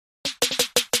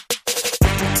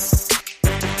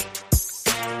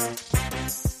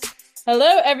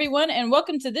Hello, everyone, and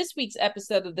welcome to this week's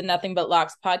episode of the Nothing But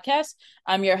Locks podcast.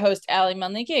 I'm your host, Ali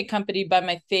Munlinky, accompanied by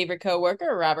my favorite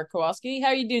coworker, Robert Kowalski. How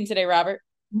are you doing today, Robert?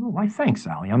 Oh, why, thanks,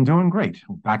 Allie. I'm doing great.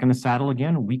 Back in the saddle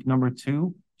again, week number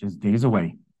two, just days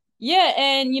away. Yeah,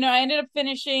 and I ended up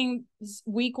finishing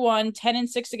week one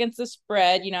 10-6 against the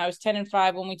spread. I was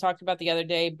 10-5 when we talked about the other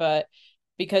day, but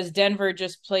because Denver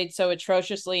just played so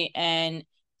atrociously, and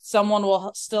someone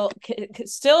will still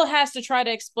has to try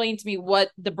to explain to me what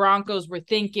the Broncos were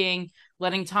thinking,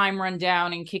 letting time run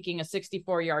down and kicking a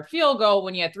 64-yard field goal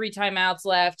when you had three timeouts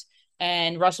left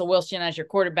and Russell Wilson as your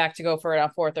quarterback to go for it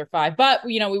on fourth or five. But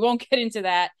we won't get into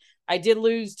that. I did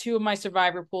lose two of my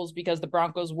survivor pools because the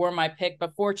Broncos were my pick,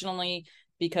 but fortunately,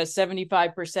 because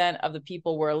 75% of the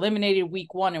people were eliminated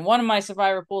week one in one of my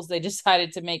survivor pools, they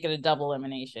decided to make it a double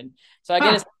elimination. So I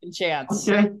get a Ah, second chance.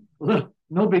 okay.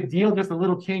 No big deal. Just a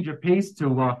little change of pace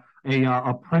to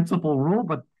a principal rule,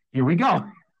 but here we go.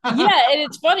 Yeah, and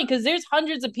it's funny because there's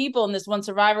hundreds of people in this one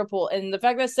survivor pool, and the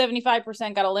fact that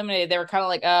 75% got eliminated, they were kind of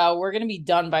like, we're gonna be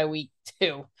done by week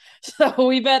two. So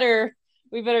we better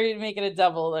make it a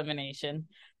double elimination.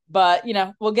 But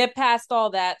we'll get past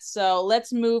all that. So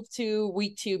let's move to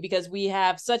week two because we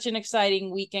have such an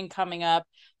exciting weekend coming up.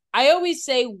 I always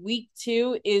say week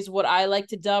two is what I like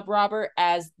to dub, Robert,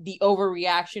 as the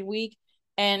overreaction week.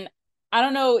 And I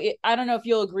don't know if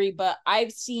you'll agree, but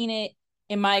I've seen it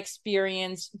in my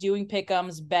experience doing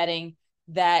pick'ems betting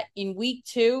that in week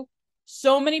two,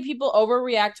 so many people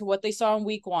overreact to what they saw in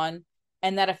week one,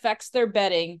 and that affects their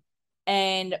betting.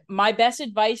 And my best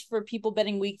advice for people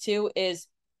betting week two is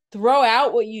throw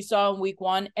out what you saw in week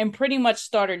one and pretty much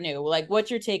start anew. Like, what's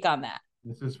your take on that?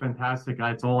 This is fantastic.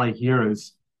 It's all I hear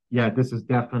is, yeah, this is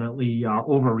definitely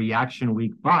overreaction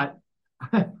week. But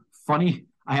funny,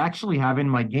 I actually have in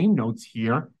my game notes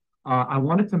here. I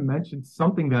wanted to mention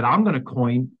something that I'm going to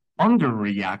coin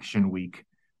underreaction week,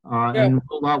 Yeah. and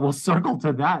we'll circle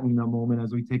to that in a moment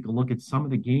as we take a look at some of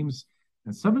the games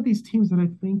and some of these teams that I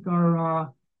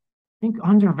think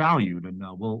undervalued, and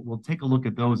we'll take a look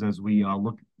at those as we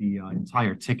look at the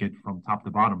entire ticket from top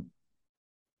to bottom.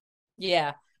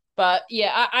 Yeah. But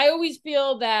yeah, I always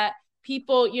feel that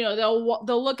people,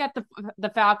 they'll look at the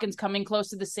Falcons coming close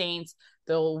to the Saints.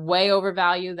 They'll way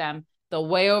overvalue them. They'll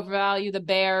way overvalue the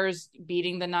Bears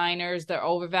beating the Niners. They'll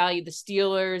overvalue the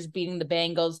Steelers beating the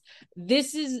Bengals.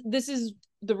 This is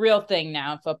the real thing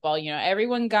now in football.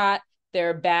 Everyone got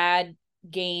their bad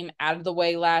game out of the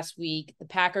way last week. The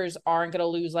Packers aren't going to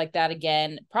lose like that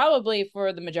again, probably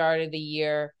for the majority of the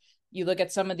year. You look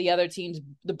at some of the other teams,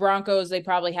 the Broncos, they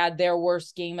probably had their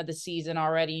worst game of the season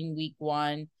already in week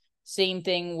one. Same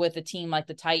thing with a team like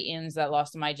the Titans that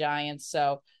lost to my Giants.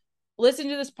 So listen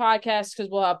to this podcast because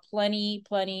we'll have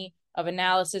plenty of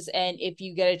analysis. And if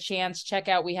you get a chance, check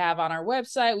out we have on our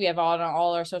website. We have on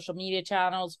all our social media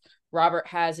channels. Robert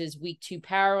has his week two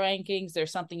power rankings.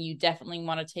 There's something you definitely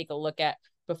want to take a look at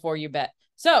before you bet.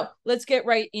 So let's get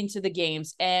right into the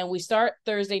games. And we start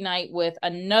Thursday night with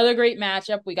another great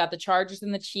matchup. We got the Chargers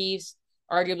and the Chiefs,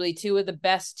 arguably two of the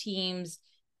best teams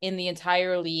in the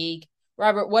entire league.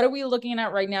 Robert, what are we looking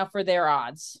at right now for their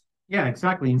odds? Yeah,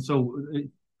 exactly. And so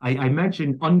I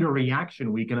mentioned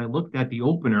underreaction week, and I looked at the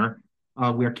opener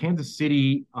where Kansas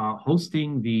City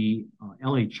hosting the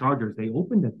LA Chargers. They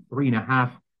opened at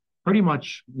 3.5, pretty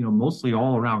much, mostly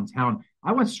all around town.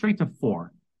 I went straight to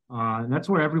 4. And that's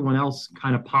where everyone else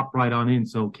kind of popped right on in.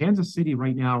 So Kansas City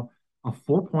right now, a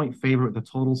 4-point favorite, the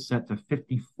total set to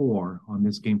 54 on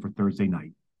this game for Thursday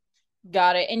night.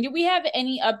 Got it. And do we have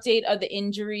any update of the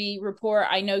injury report?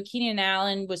 I know Keenan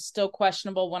Allen was still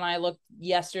questionable when I looked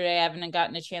yesterday. I haven't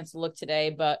gotten a chance to look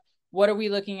today, but what are we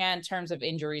looking at in terms of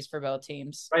injuries for both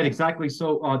teams? Right, exactly.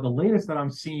 So the latest that I'm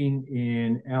seeing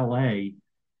in LA,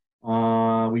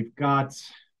 we've got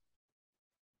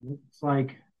looks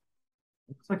like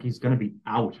looks like he's going to be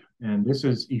out, and this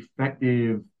is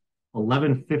effective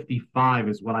 11:55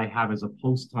 is what I have as a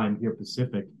post time here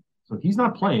Pacific. So he's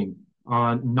not playing.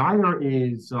 Neither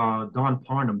is Don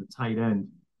Parnham, the tight end.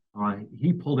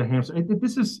 He pulled a hamstring.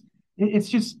 It's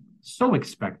just so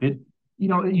expected.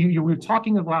 You were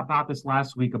talking about this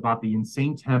last week about the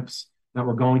insane temps that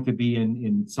were going to be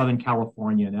in Southern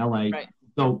California and LA. Right.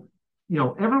 So,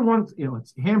 everyone's,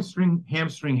 it's hamstring,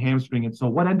 hamstring, hamstring. And so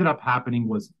what ended up happening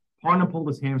was Parnham pulled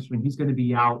his hamstring. He's going to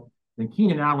be out. Then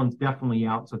Keenan Allen's definitely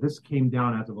out. So this came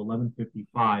down as of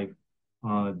 11:55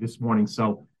 this morning.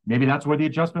 So maybe that's where the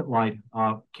adjustment lied.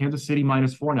 Kansas City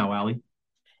 -4 now, Allie.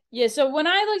 Yeah, so when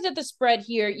I looked at the spread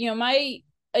here, my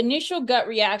initial gut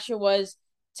reaction was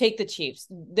take the Chiefs.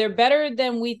 They're better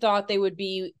than we thought they would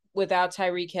be without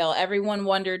Tyreek Hill. Everyone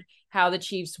wondered how the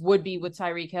Chiefs would be with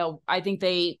Tyreek Hill. I think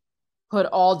they put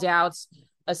all doubts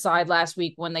aside last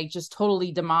week when they just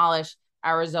totally demolished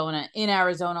Arizona in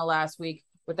Arizona last week.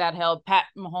 With that held, Pat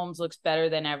Mahomes looks better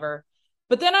than ever.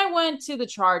 But then I went to the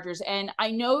Chargers, and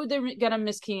I know they're going to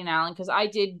miss Keenan Allen because I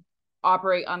did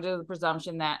operate under the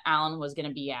presumption that Allen was going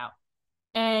to be out.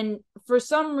 And for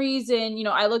some reason,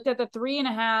 I looked at the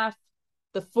 3.5,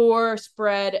 the 4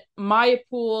 spread. My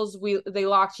pools, they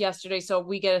locked yesterday, so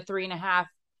we get a 3.5.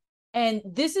 And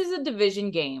this is a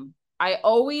division game. I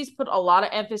always put a lot of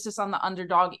emphasis on the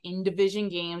underdog in division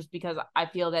games because I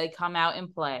feel they come out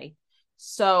and play.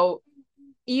 So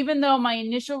even though my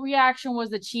initial reaction was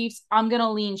the Chiefs, I'm going to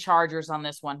lean Chargers on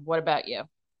this one. What about you?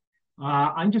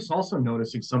 I'm just also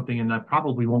noticing something, and I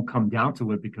probably won't come down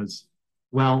to it because,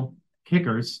 well,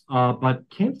 kickers. But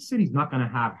Kansas City's not going to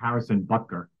have Harrison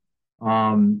Butker.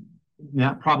 Um,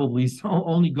 that probably is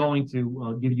only going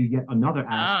to give you yet another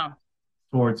aspect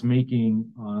towards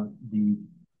making the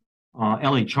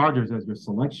LA Chargers as your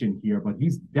selection here. But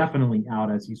he's definitely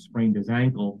out as he sprained his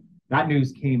ankle. That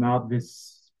news came out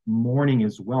this morning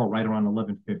as well, right around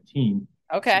 11:15.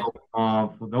 Okay.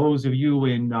 So, for those of you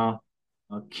in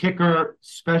kicker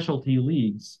specialty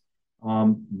leagues,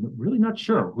 really not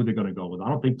sure who they're going to go with. I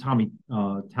don't think Tommy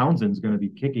Townsend's going to be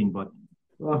kicking, but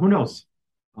who knows?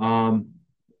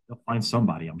 They'll find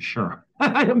somebody, I'm sure.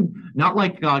 Not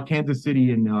like Kansas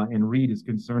City and Reed is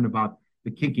concerned about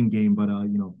the kicking game, but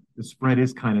the spread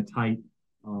is kind of tight.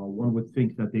 One would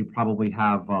think that they probably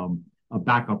have a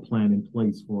backup plan in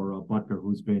place for Butker,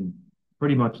 who's been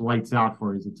pretty much lights out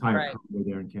for his entire career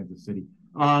there in Kansas City.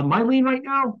 My lean right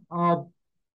now,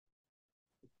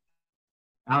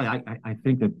 Ali, I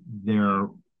think that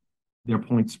their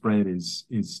point spread is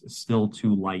still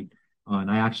too light, and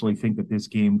I actually think that this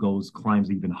game climbs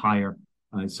even higher.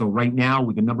 So right now,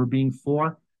 with the number being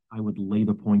 4, I would lay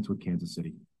the points with Kansas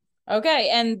City. Okay,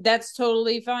 and that's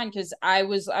totally fine because I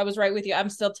was right with you. I'm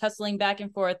still tussling back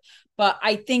and forth, but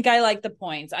I think I like the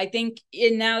points. I think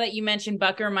now that you mentioned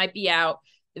Butker might be out,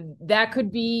 that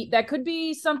could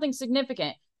be something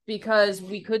significant because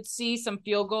we could see some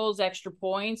field goals, extra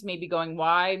points, maybe going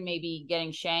wide, maybe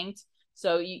getting shanked.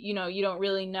 So you don't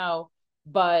really know,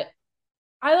 but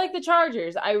I like the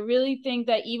Chargers. I really think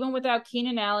that even without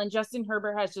Keenan Allen, Justin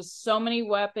Herbert has just so many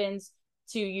weapons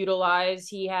to utilize.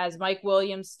 He has Mike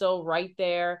Williams still right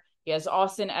there. He has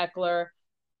Austin Eckler.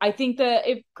 I think that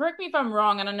correct me if I'm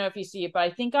wrong, I don't know if you see it, but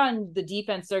I think on the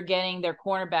defense they're getting their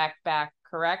cornerback back,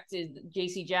 correct? Is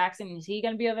JC Jackson, is he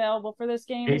going to be available for this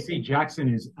game? JC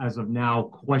Jackson is as of now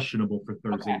questionable for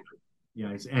Thursday. Okay.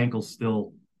 Yeah, his ankle's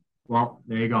still, well,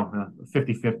 there you go,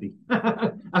 50-50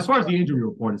 as far as the injury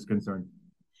report is concerned.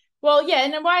 Well, yeah,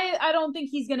 and why I don't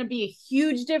think he's going to be a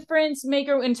huge difference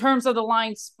maker in terms of the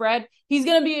line spread. He's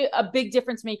going to be a big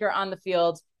difference maker on the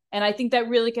field, and I think that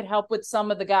really could help with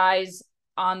some of the guys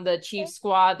on the Chiefs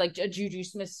squad, like Juju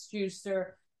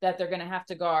Smith-Schuster, that they're going to have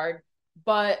to guard.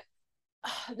 But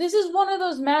this is one of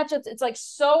those matchups. It's like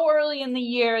so early in the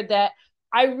year that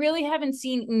I really haven't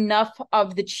seen enough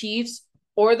of the Chiefs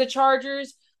or the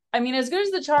Chargers. I mean, as good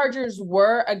as the Chargers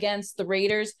were against the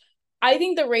Raiders, I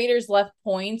think the Raiders left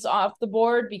points off the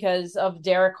board because of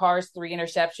Derek Carr's 3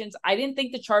 interceptions. I didn't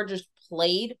think the Chargers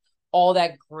played all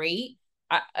that great,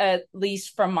 at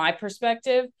least from my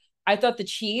perspective. I thought the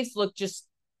Chiefs looked just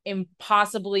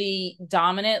impossibly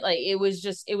dominant. Like it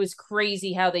was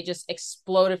crazy how they just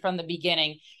exploded from the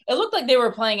beginning. It looked like they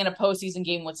were playing in a postseason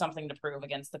game with something to prove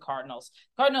against the Cardinals.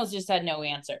 Cardinals just had no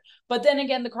answer. But then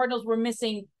again, the Cardinals were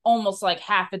missing almost like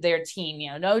half of their team.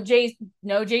 No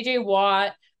JJ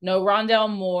Watt, no Rondell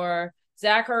Moore.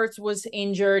 Zach Ertz was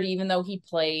injured, even though he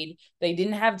played. They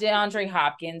didn't have DeAndre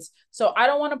Hopkins. So I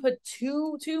don't want to put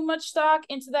too much stock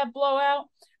into that blowout.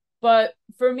 But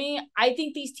for me, I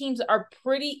think these teams are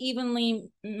pretty evenly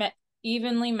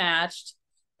matched.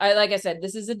 Like I said,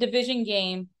 this is a division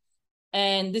game.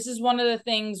 And this is one of the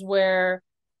things where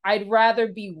I'd rather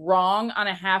be wrong on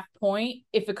a half point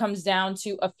if it comes down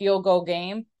to a field goal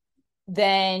game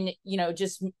than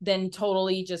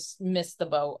totally just miss the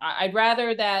boat. I'd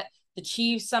rather that the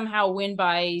Chiefs somehow win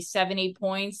by 7-8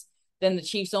 points than the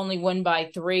Chiefs only win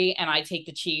by 3, and I take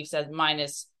the Chiefs as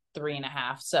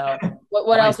 -3.5. So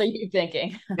what else are you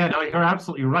thinking? Yeah, no, you're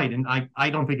absolutely right. And I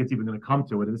don't think it's even going to come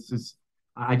to it.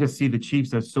 I just see the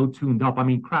Chiefs as so tuned up. I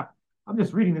mean, crap, I'm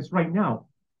just reading this right now.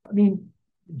 I mean,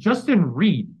 Justin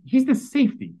Reed, he's the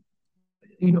safety.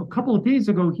 A couple of days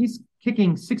ago, he's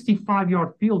kicking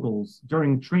 65-yard field goals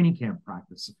during training camp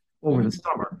practice over the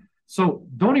summer. So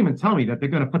don't even tell me that they're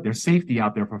going to put their safety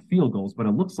out there for field goals, but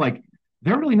it looks like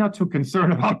they're really not too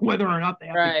concerned about whether or not they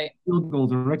have to kick field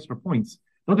goals or extra points.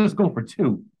 They'll just go for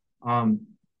 2.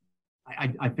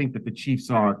 I think that the Chiefs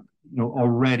are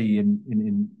already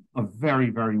in a very,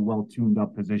 very well tuned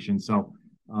up position. So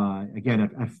again,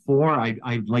 at four,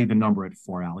 I'd lay the number at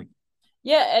four, Allie.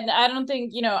 Yeah, and I don't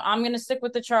think, I'm going to stick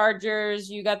with the Chargers.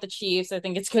 You got the Chiefs. I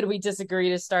think it's good we disagree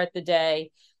to start the day.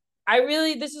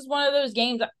 This is one of those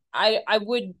games I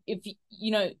would, if,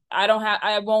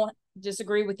 I won't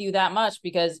disagree with you that much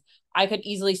because I could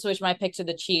easily switch my pick to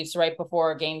the Chiefs right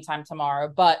before game time tomorrow.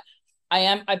 But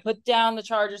I put down the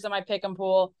Chargers in my pick and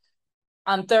pool.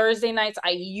 On Thursday nights, I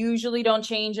usually don't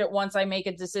change it once I make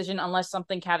a decision unless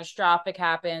something catastrophic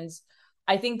happens.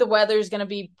 I think the weather is going to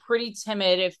be pretty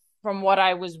timid if from what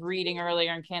I was reading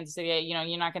earlier in Kansas City,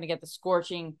 you're not going to get the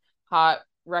scorching hot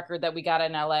record that we got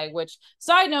in LA, which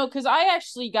side note, because I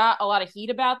actually got a lot of heat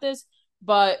about this,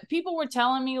 but people were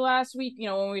telling me last week,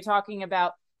 when we were talking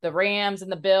about the Rams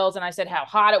and the Bills, and I said how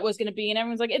hot it was going to be, and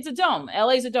everyone's like, it's a dome.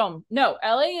 LA's a dome. No,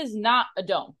 LA is not a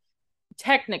dome.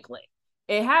 Technically,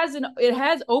 it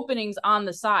has openings on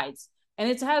the sides, and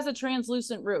it has a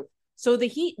translucent roof, so the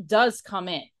heat does come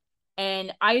in.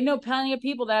 And I know plenty of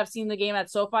people that have seen the game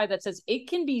at SoFi that says it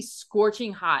can be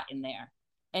scorching hot in there.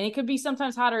 And it could be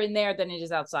sometimes hotter in there than it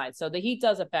is outside. So the heat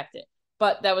does affect it.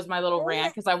 But that was my little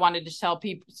rant because I wanted to tell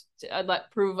people,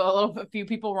 prove a few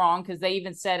people wrong because they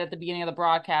even said at the beginning of the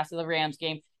broadcast of the Rams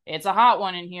game, it's a hot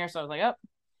one in here. So I was like, oh,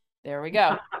 there we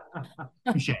go.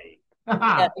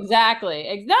 Yeah,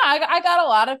 exactly. No, I got a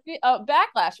lot of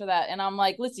backlash for that. And I'm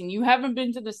like, listen, you haven't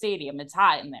been to the stadium. It's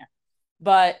hot in there.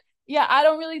 But yeah, I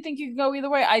don't really think you can go either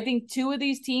way. I think two of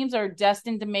these teams are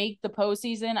destined to make the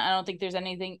postseason. I don't think there's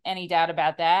any doubt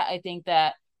about that. I think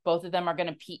that both of them are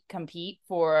going to compete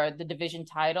for the division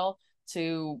title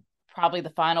to probably the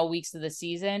final weeks of the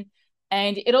season.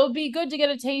 And it'll be good to get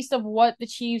a taste of what the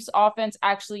Chiefs offense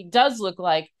actually does look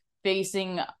like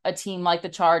facing a team like the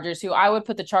Chargers, who I would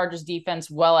put the Chargers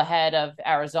defense well ahead of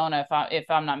Arizona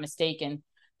if I'm not mistaken.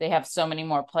 They have so many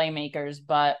more playmakers,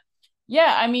 but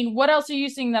yeah, I mean, what else are you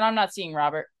seeing that I'm not seeing,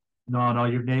 Robert? No,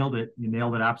 you nailed it. You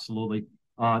nailed it absolutely.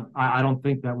 I don't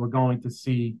think that we're going to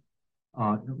see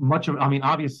much of. I mean,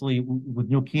 obviously, with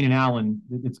Keenan Allen,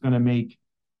 it's going to make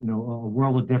a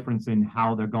world of difference in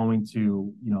how they're going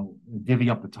to divvy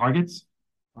up the targets,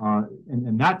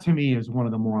 and that to me is one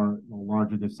of the more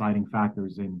larger deciding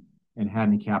factors in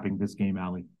handicapping this game,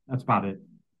 Allie. That's about it.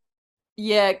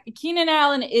 Yeah, Keenan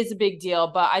Allen is a big deal,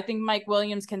 but I think Mike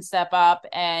Williams can step up.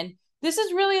 And this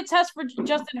is really a test for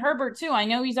Justin Herbert, too. I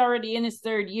know he's already in his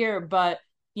third year, but,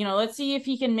 let's see if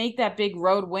he can make that big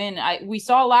road win. We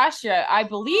saw last year, I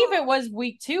believe it was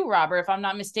week 2, Robert, if I'm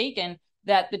not mistaken,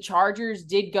 that the Chargers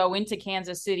did go into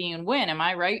Kansas City and win. Am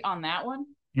I right on that one?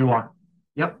 You are.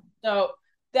 Yep. So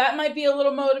that might be a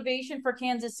little motivation for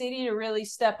Kansas City to really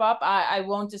step up. I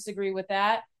won't disagree with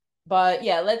that. But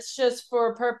yeah, let's just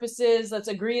for purposes, let's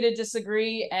agree to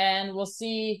disagree and we'll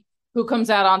see who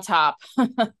comes out on top.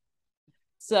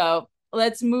 So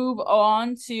let's move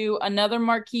on to another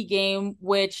marquee game,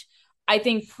 which I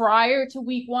think prior to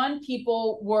week 1,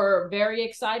 people were very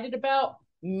excited about.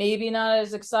 Maybe not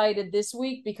as excited this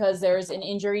week because there's an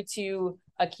injury to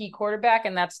a key quarterback,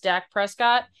 and that's Dak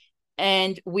Prescott.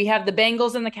 And we have the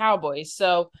Bengals and the Cowboys.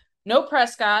 So no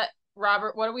Prescott.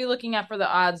 Robert, what are we looking at for the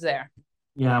odds there?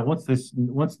 Yeah, once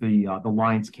the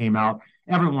lines came out,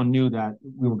 everyone knew that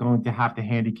we were going to have to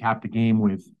handicap the game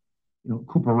with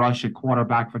Cooper Rush at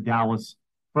quarterback for Dallas,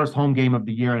 first home game of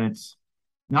the year, and it's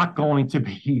not going to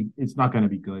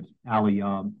be good. Allie,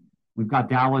 we've got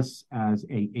Dallas as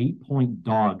a 8-point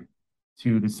dog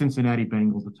to the Cincinnati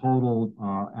Bengals. The total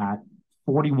at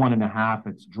 41.5.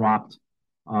 It's dropped.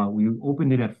 We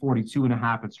opened it at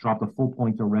 42.5. It's dropped a full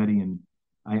point already, and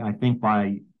I think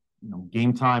by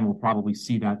game time, we'll probably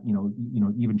see that,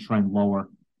 even trend lower.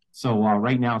 So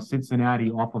right now,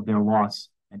 Cincinnati off of their loss,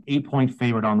 an 8-point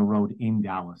favorite on the road in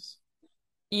Dallas.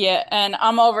 Yeah, and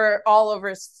I'm all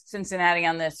over Cincinnati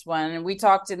on this one. We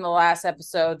talked in the last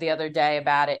episode the other day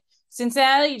about it.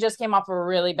 Cincinnati just came off a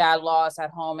really bad loss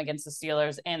at home against the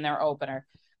Steelers in their opener.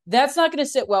 That's not going to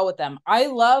sit well with them. I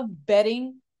love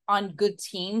betting on good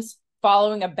teams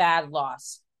following a bad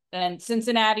loss. And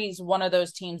Cincinnati is one of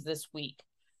those teams this week.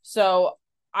 So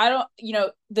I don't,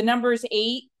 the number is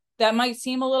 8. That might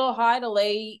seem a little high to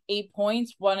lay 8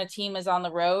 points when a team is on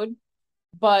the road.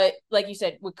 But like you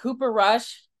said, with Cooper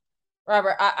Rush,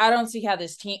 Robert, I don't see how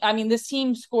this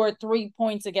team scored 3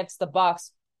 points against the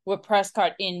Bucs with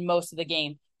Prescott in most of the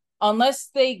game. Unless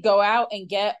they go out and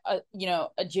get a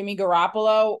Jimmy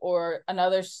Garoppolo or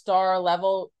another star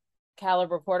level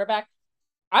caliber quarterback,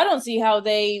 I don't see how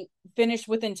they finish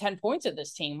within 10 points of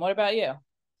this team. What about you?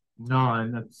 No,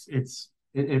 and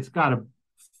it's got a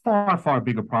far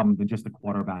bigger problem than just the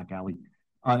quarterback, Allie.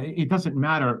 It doesn't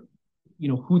matter,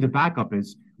 who the backup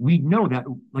is. We know that,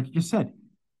 like you just said,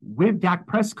 with Dak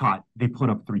Prescott, they put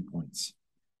up 3 points.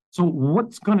 So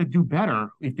what's going to do better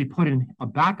if they put in a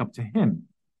backup to him?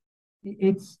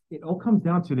 It all comes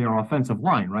down to their offensive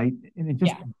line, right? And it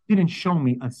just Yeah. didn't show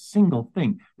me a single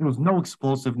thing. There was no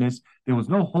explosiveness. There was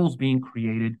no holes being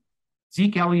created.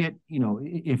 Zeke Elliott,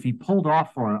 if he pulled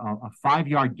off for a 5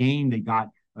 yard gain, they got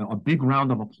a big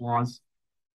round of applause.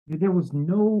 There was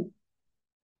no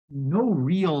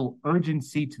real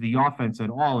urgency to the offense at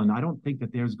all, and I don't think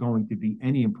that there's going to be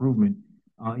any improvement,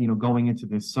 going into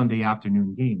this Sunday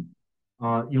afternoon game.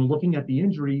 Looking at the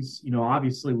injuries,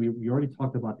 obviously we already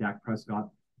talked about Dak Prescott.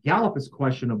 Gallup is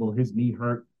questionable; his knee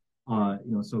hurt,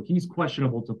 so he's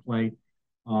questionable to play.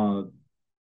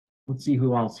 Let's see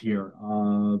who else here.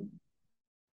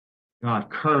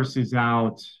 God, Curse is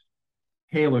out.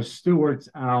 Taylor Stewart's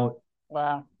out.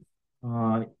 Wow.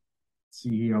 Let's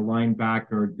see here,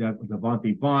 linebacker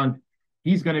Devontae Bond,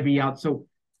 he's going to be out. So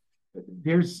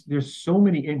there's so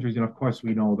many injuries, and of course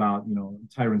we know about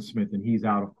Tyron Smith, and he's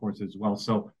out, of course, as well.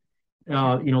 So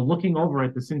looking over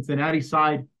at the Cincinnati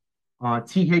side,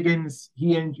 T. Higgins,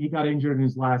 he got injured in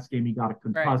his last game. He got a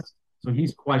concuss, Right. so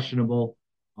he's questionable.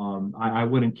 I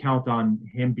wouldn't count on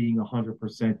him being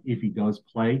 100% if he does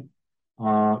play.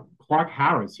 Clark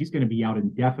Harris, he's going to be out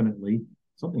indefinitely.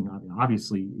 Something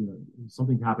obviously,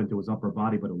 something happened to his upper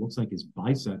body, but it looks like his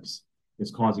biceps is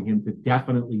causing him to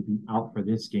definitely be out for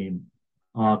this game.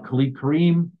 Khalid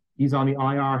Kareem, he's on the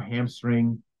IR,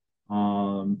 hamstring.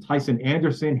 Tyson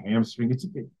Anderson, hamstring. It's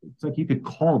like you could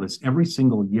call this every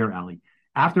single year, Ali.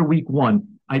 After week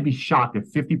one, I'd be shocked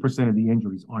if 50% of the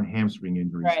injuries aren't hamstring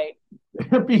injuries. Right.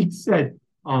 That being said,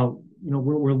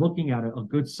 we're looking at a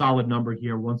good solid number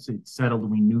here. Once it's settled,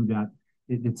 we knew that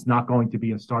it's not going to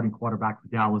be a starting quarterback for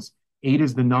Dallas. 8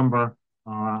 is the number.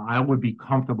 I would be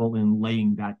comfortable in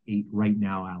laying that 8 right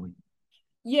now, Ali.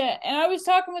 Yeah, and I was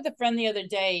talking with a friend the other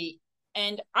day,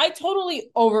 and I totally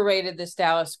overrated this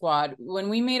Dallas squad. When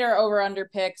we made our over-under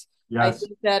picks, I Yes.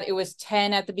 think that it was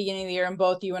 10 at the beginning of the year, and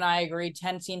both you and I agreed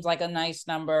 10 seems like a nice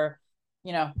number.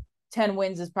 You know, 10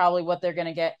 wins is probably what they're going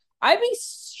to get. I'd be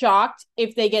shocked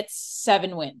if they get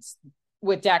 7 wins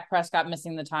with Dak Prescott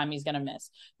missing the time he's going to miss.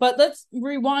 But let's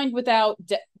rewind without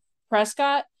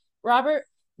Prescott, Robert.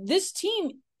 This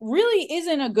team really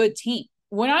isn't a good team.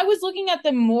 When I was looking at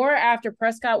them more after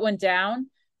Prescott went down,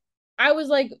 I was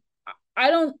like, I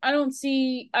don't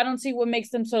see what makes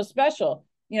them so special.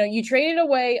 You traded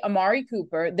away Amari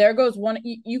Cooper. There goes one.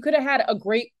 You could have had a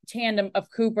great tandem of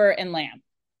Cooper and Lamb,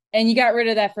 and you got rid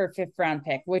of that for a fifth round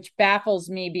pick, which baffles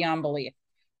me beyond belief.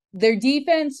 Their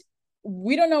defense,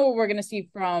 we don't know what we're going to see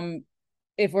from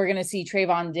if we're going to see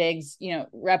Trayvon Diggs,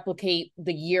 replicate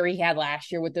the year he had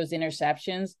last year with those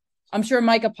interceptions. I'm sure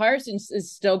Micah Parsons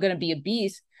is still going to be a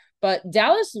beast, but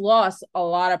Dallas lost a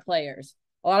lot of players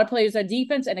on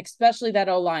defense, and especially that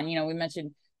O line. We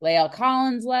mentioned Lael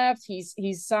Collins left. He's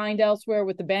signed elsewhere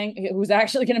with who's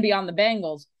actually going to be on the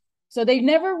Bengals. So they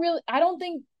never really. I don't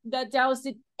think that Dallas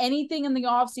did anything in the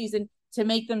offseason to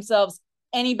make themselves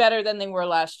any better than they were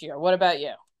last year. What about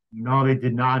you? No, they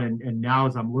did not. And now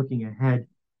as I'm looking ahead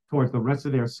towards the rest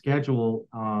of their schedule,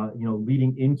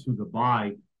 leading into the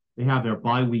bye, they have their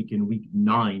bye week in week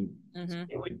 9. So Mm-hmm.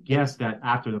 I would guess that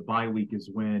after the bye week is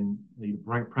when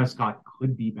Prescott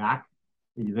could be back.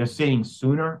 They're saying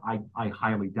sooner. I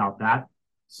highly doubt that.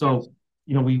 So,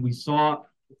 we saw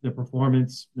the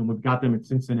performance and we've got them at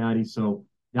Cincinnati. So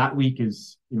that week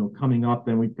is, coming up.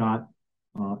 Then we've got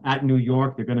at New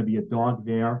York. They're going to be a dog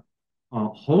there.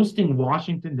 Hosting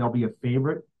Washington, they'll be a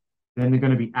favorite. Then they're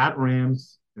going to be at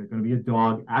Rams. They're going to be a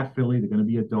dog. At Philly, they're going to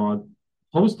be a dog.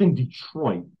 Hosting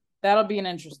Detroit. That'll be an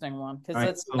interesting one because Right.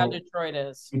 that's how So Detroit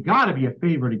is. you got to be a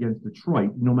favorite against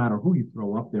Detroit, no matter who you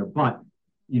throw up there. But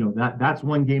that's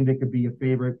one game they could be a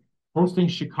favorite. Hosting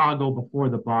Chicago before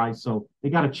the bye, so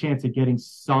they got a chance of getting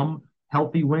some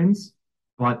healthy wins.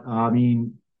 But I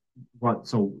mean, what?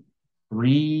 So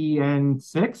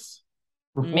 3-6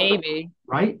 before the Maybe.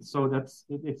 right? So it's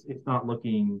not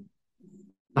looking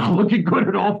good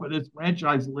at all for this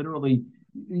franchise. Literally,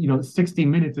 60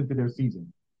 minutes into their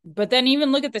season. But then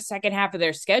even look at the second half of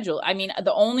their schedule. I mean,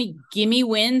 the only gimme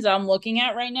wins I'm looking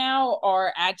at right now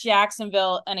are at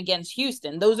Jacksonville and against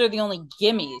Houston. Those are the only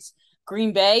gimmies.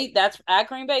 Green Bay, that's at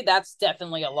Green Bay, that's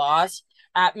definitely a loss.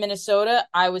 At Minnesota,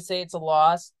 I would say it's a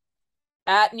loss.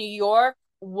 At New York,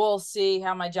 we'll see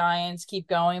how my Giants keep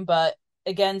going. But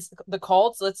against the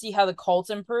Colts, let's see how the Colts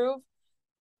improve.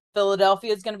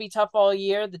 Philadelphia is going to be tough all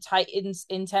year. The Titans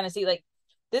in Tennessee, like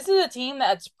this is a team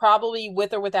that's probably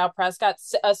with or without Prescott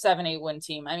a 7-8 win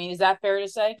team. I mean, is that fair to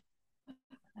say?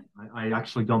 I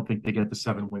actually don't think they get the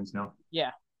 7 wins now.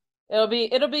 Yeah, it'll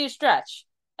be a stretch.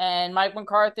 And Mike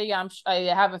McCarthy, I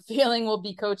have a feeling will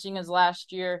be coaching his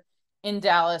last year in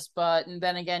Dallas, but and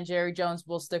then again, Jerry Jones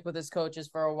will stick with his coaches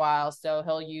for a while, so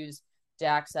he'll use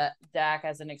Dak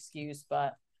as an excuse.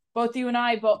 But both you and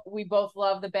I, we both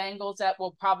love the Bengals. That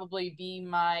will probably be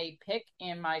my pick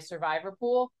in my survivor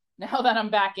pool. Now that I'm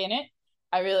back in it,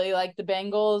 I really like the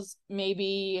Bengals.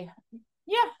 Maybe,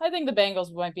 yeah, I think the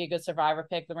Bengals might be a good survivor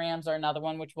pick. The Rams are another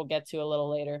one, which we'll get to a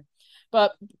little later.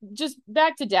 But just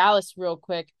back to Dallas real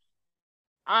quick.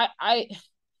 I I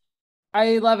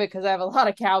I love it because I have a lot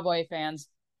of Cowboy fans.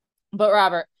 But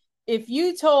Robert, if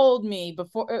you told me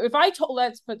before, if I told,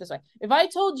 let's put it this way, if I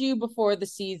told you before the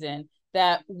season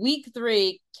that week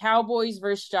 3, Cowboys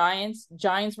versus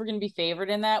Giants were going to be favored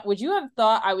in that, would you have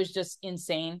thought I was just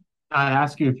insane? I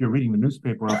ask you if you're reading the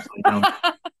newspaper upside down.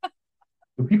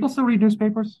 Do people still read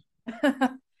newspapers?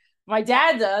 My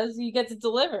dad does. He gets it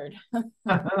delivered.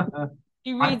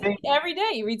 He I reads it think every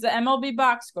day. He reads the MLB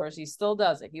box scores. He still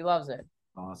does it. He loves it.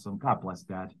 awesome. God bless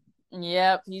Dad.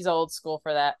 Yep, he's old school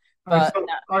for that. All right, But so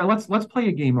all right, let's play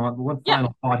a game on one yeah,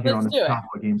 final thought here let's on this do it.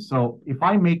 Cowboy game. So if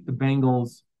I make the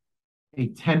Bengals a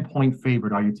 10-point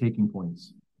favorite, are you taking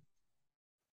points?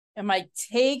 Am I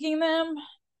taking them?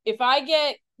 If I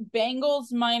get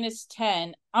Bengals minus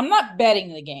 10, I'm not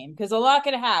betting the game because a lot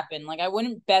could happen. Like I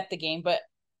wouldn't bet the game, but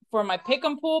for my pick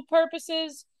 'em pool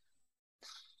purposes,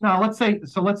 Now let's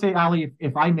say Ali,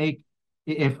 if I make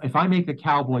if I make the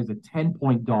Cowboys a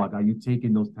 10-point dog, are you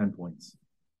taking those 10 points?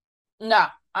 no,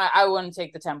 I wouldn't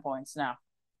take the 10 points. No.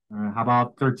 How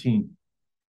about 13?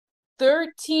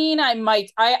 13,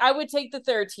 I would take the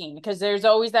 13 because there's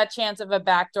always that chance of a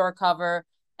backdoor cover.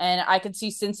 And I could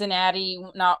see Cincinnati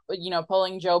not,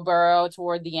 pulling Joe Burrow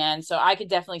toward the end. So I could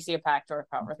definitely see a backdoor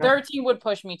cover. Okay. 13 would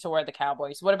push me toward the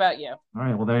Cowboys. What about you? All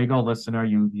right, well there you go, listener.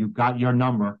 You got your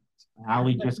number.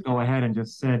 Ali just go ahead and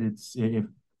just said it's if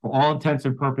for all intents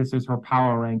and purposes her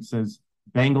power rank says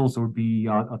Bengals would be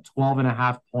a 12 and a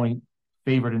half point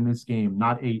favorite in this game,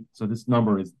 not 8. So this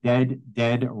number is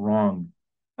dead wrong.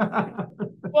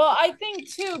 Well, I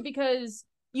think too, because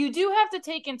you do have to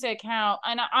take into account,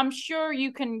 and I'm sure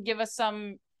you can give us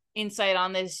some insight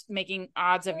on this, making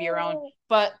odds of your own,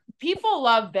 but people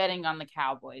love betting on the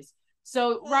Cowboys.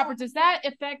 So, Robert, does that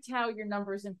affect how your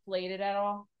numbers inflated at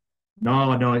all?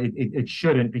 No, it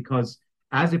shouldn't because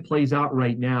as it plays out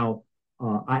right now,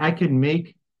 I can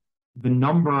make the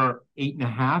number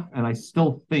 8.5, and I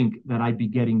still think that I'd be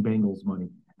getting Bengals money.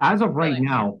 As of right Really?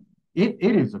 now, it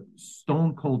is a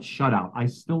stone cold shutout. I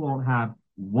still don't have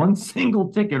one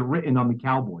single ticket written on the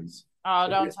Cowboys Oh, at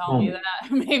don't this tell me moment.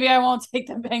 that. Maybe I won't take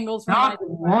the Bengals for my. Not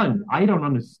one. I don't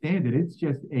understand it. It's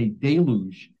just a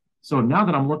deluge. So now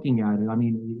that I'm looking at it, I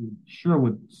mean, it sure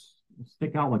would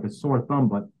stick out like a sore thumb.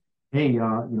 But hey,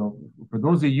 for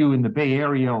those of you in the Bay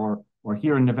Area or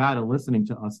here in Nevada listening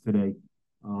to us today,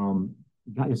 you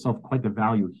got yourself quite the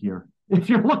value here if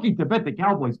you're looking to bet the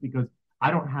Cowboys because I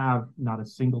don't have not a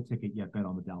single ticket yet bet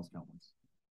on the Dallas Cowboys.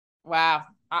 Wow,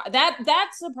 that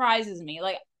surprises me.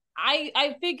 Like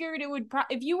I figured it would.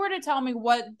 If you were to tell me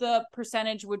what the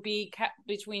percentage would be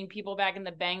between people back in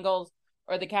the Bengals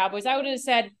or the Cowboys, I would have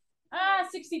said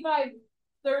 65-35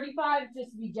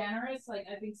 just to be generous. Like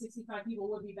I think 65 people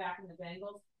would be back in the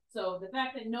Bengals. So the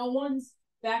fact that no one's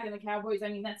back in the Cowboys, I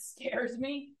mean, that scares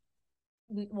me.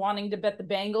 Wanting to bet the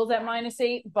Bengals at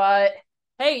 -8, but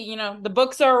hey, the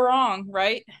books are wrong,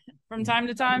 right? From time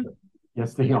to time.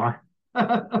 Yes, they are.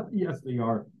 Yes, they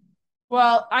are.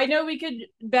 Well, I know we could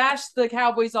bash the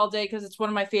Cowboys all day because it's one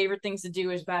of my favorite things to do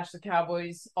is bash the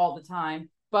Cowboys all the time.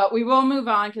 But we will move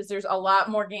on because there's a lot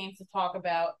more games to talk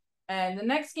about. And the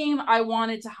next game I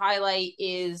wanted to highlight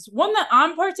is one that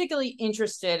I'm particularly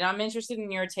interested. I'm interested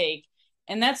in your take,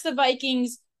 and that's the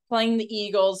Vikings playing the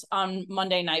Eagles on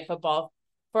Monday Night Football.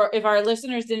 For if our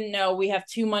listeners didn't know, we have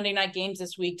 2 Monday night games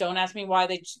this week. Don't ask me why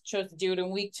they chose to do it in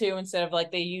week 2 instead of like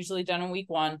they usually done in week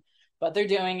 1, but they're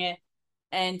doing it.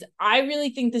 And I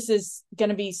really think this is going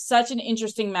to be such an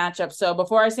interesting matchup. So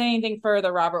before I say anything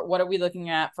further, Robert, what are we looking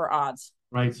at for odds?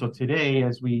 Right. So today,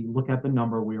 as we look at the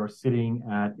number, we are sitting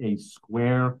at a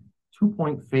square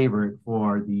 2-point favorite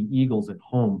for the Eagles at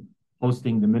home,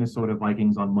 hosting the Minnesota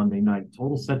Vikings on Monday night.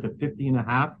 Total set to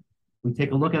 50.5. We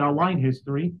take a look at our line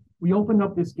history. We opened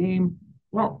up this game.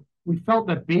 Well, we felt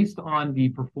that based on the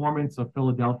performance of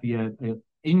Philadelphia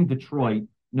in Detroit,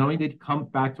 knowing they'd come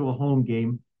back to a home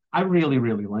game, I really,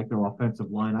 really like their offensive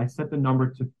line. I set the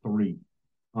number to 3.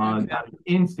 Got an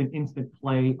instant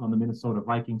play on the Minnesota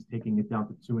Vikings, taking it down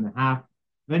to 2.5,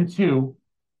 then 2,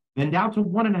 then down to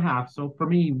 1.5. So for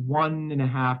me,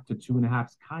 1.5 to 2.5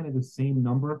 is kind of the same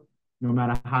number, no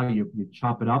matter how you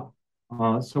chop it up.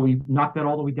 So we knocked that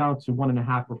all the way down to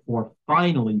 1.5 before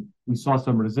finally we saw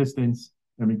some resistance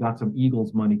and we got some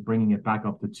Eagles money, bringing it back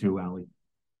up to 2, Allie.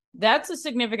 That's a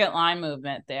significant line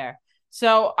movement there.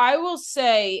 So I will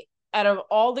say, out of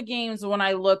all the games, when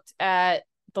I looked at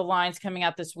the lines coming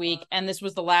out this week, and this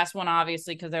was the last one,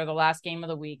 obviously, because they're the last game of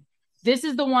the week, this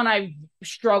is the one I've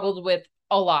struggled with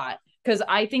a lot because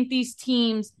I think these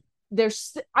teams,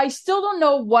 I still don't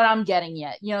know what I'm getting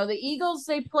yet. You know, the Eagles,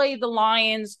 they play the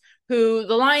Lions, who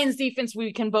the Lions defense,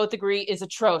 we can both agree, is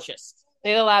atrocious.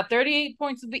 They allowed 38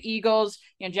 points to the Eagles.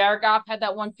 You know, Jared Goff had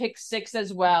that one pick six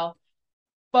as well.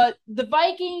 But the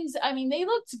Vikings, I mean, they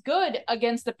looked good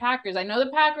against the Packers. I know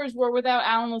the Packers were without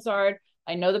Alan Lazard.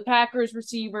 I know the Packers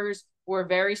receivers were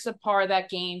very subpar that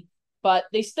game, but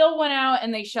they still went out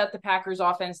and they shut the Packers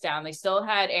offense down. They still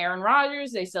had Aaron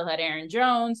Rodgers. They still had Aaron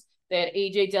Jones. They had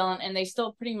A.J. Dillon, and they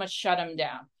still pretty much shut him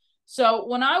down. So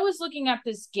when I was looking at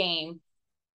this game,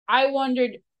 I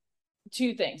wondered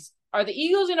two things. Are the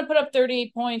Eagles going to put up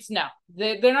 38 points? No,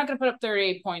 they're not going to put up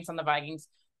 38 points on the Vikings.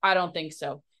 I don't think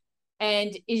so.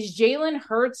 And is Jalen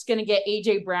Hurts going to get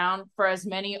A.J. Brown for as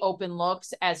many open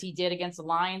looks as he did against the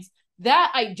Lions?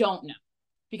 That I don't know,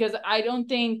 because I don't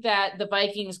think that the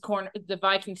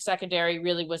Vikings secondary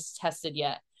really was tested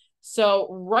yet. So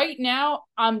right now,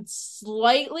 I'm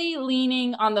slightly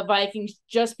leaning on the Vikings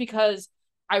just because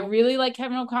I really like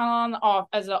Kevin O'Connell on the off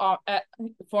as a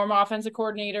former offensive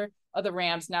coordinator of the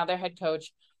Rams, now their head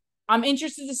coach. I'm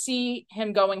interested to see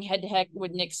him going head to head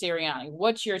with Nick Sirianni.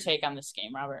 What's your take on this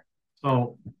game, Robert?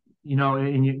 So,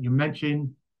 and you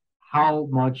mentioned how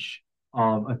much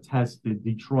of a test did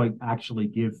Detroit actually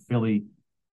give Philly,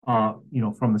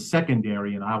 from the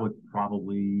secondary, and I would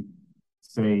probably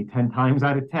say 10 times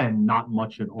out of 10, not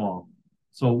much at all.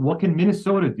 So what can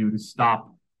Minnesota do to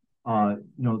stop,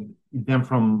 them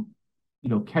from,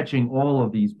 catching all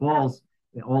of these balls,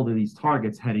 all of these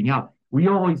targets heading out? We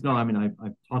always know, I mean,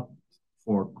 I've talked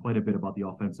for quite a bit about the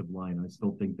offensive line. I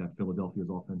still think that Philadelphia's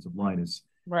offensive line is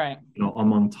right,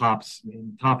 among top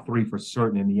three for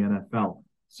certain in the NFL.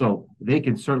 So they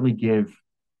can certainly give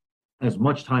as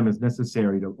much time as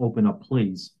necessary to open up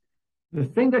plays. The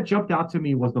thing that jumped out to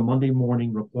me was the Monday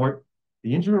morning report.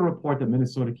 The injury report that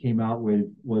Minnesota came out with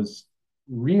was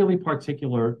really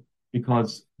particular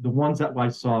because the ones that I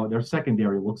saw, their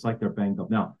secondary looks like they're banged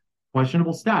up. Now,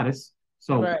 questionable status.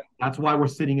 So right. That's why we're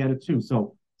sitting at it too.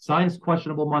 So Signs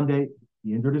questionable Monday.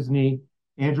 He injured his knee.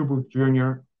 Andrew Booth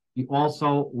Jr. He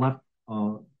also left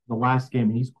the last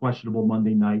game. He's questionable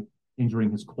Monday night,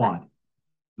 injuring his quad.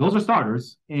 Those are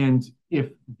starters. And if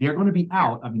they're going to be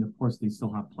out, I mean, of course, they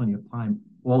still have plenty of time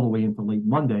all the way into late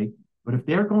Monday. But if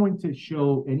they're going to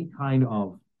show any kind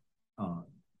of,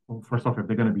 well, first off, if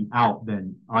they're going to be out,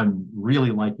 then I'm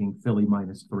really liking Philly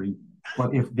 -3.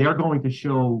 But if they're going to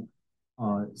show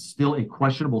still a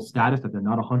questionable status that they're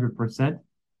not 100%,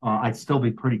 I'd still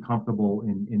be pretty comfortable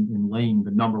in laying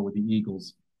the number with the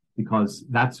Eagles because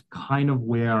that's kind of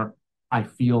where I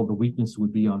feel the weakness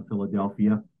would be on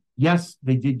Philadelphia. Yes,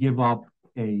 they did give up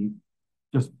a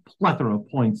just plethora of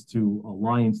points to a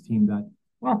Lions team that,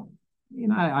 well,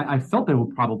 I felt they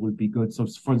would probably be good. So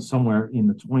for somewhere in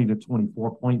the 20 to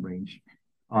 24 point range,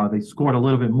 they scored a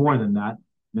little bit more than that.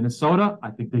 Minnesota, I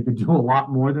think they could do a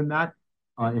lot more than that.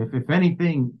 If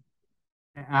anything,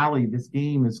 Allie, this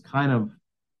game is kind of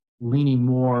leaning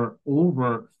more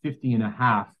over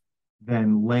 50.5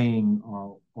 than laying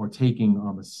or taking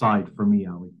on the side for me,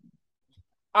 Allie.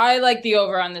 I like the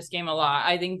over on this game a lot.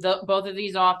 I think both of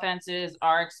these offenses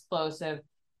are explosive.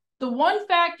 The one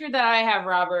factor that I have,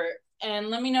 Robert, and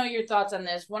let me know your thoughts on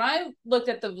this. When I looked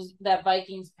at that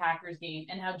Vikings-Packers game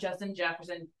and how Justin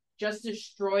Jefferson just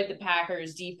destroyed the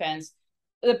Packers defense,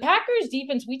 the Packers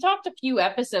defense, we talked a few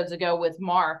episodes ago with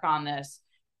Mark on this.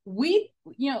 We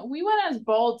went as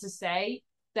bold to say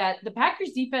that the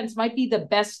Packers defense might be the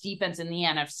best defense in the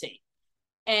NFC.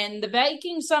 And the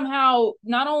Vikings somehow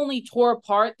not only tore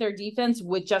apart their defense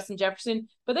with Justin Jefferson,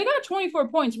 but they got 24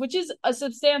 points, which is a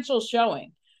substantial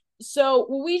showing. So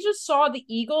we just saw the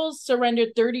Eagles surrender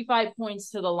 35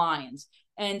 points to the Lions.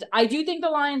 And I do think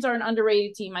the Lions are an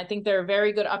underrated team. I think they're a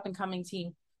very good up-and-coming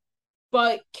team.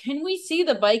 But can we see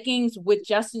the Vikings with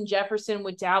Justin Jefferson,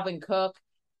 with Dalvin Cook?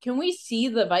 Can we see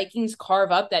the Vikings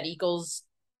carve up that Eagles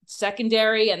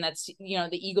secondary and that's, the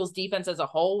Eagles defense as a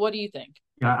whole? What do you think?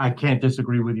 Yeah, I can't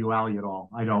disagree with you, Allie, at all.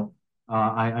 I don't.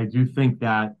 I do think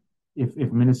that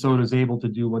if Minnesota is able to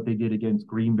do what they did against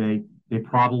Green Bay, they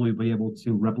probably be able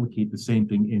to replicate the same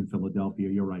thing in Philadelphia.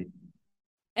 You're right.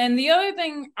 And the other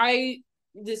thing,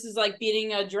 this is like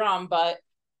beating a drum, but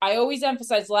I always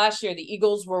emphasize last year the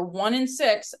Eagles were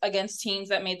 1-6 against teams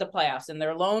that made the playoffs, and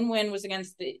their lone win was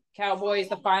against the Cowboys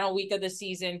the final week of the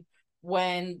season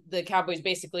when the Cowboys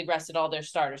basically rested all their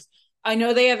starters. I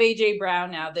know they have AJ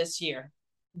Brown now this year,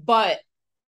 but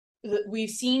we've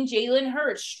seen Jalen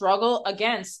Hurts struggle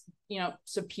against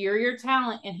superior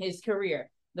talent in his career.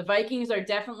 The Vikings are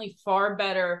definitely far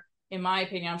better, in my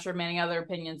opinion. I'm sure many other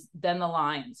opinions than the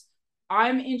Lions.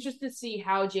 I'm interested to see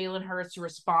how Jalen Hurts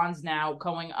responds now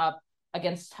going up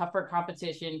against tougher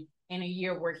competition in a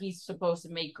year where he's supposed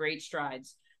to make great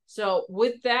strides. So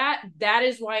with that, that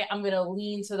is why I'm going to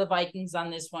lean to the Vikings on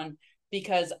this one,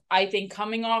 because I think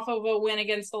coming off of a win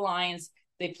against the Lions,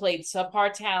 they played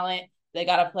subpar talent. They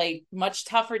got to play much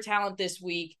tougher talent this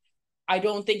week. I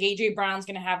don't think AJ Brown's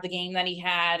going to have the game that he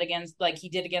had like he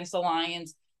did against the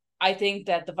Lions. I think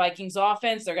that the Vikings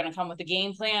offense, they're going to come with a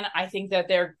game plan. I think that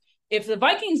if the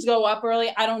Vikings go up early,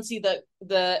 I don't see if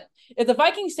the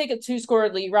Vikings take a 2-score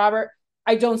lead, Robert,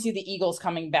 I don't see the Eagles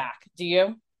coming back. Do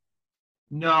you?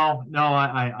 No,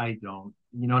 I don't.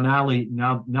 Natalie,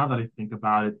 now that I think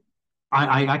about it,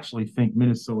 I actually think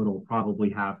Minnesota will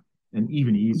probably have an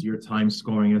even easier time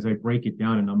scoring as I break it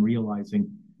down, and I'm realizing,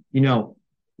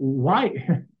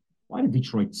 why why did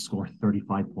Detroit score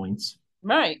 35 points?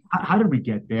 Right. How did we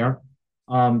get there?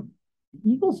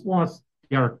 Eagles lost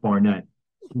Derek Barnett,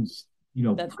 who's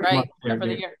That's right.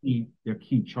 their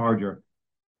key charger,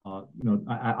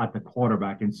 at the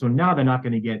quarterback, and so now they're not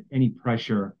going to get any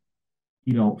pressure,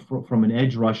 from an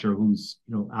edge rusher who's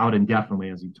out indefinitely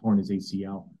as he torn his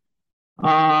ACL.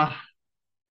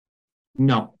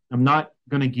 No, I'm not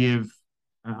going to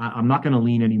I'm not going to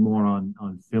lean anymore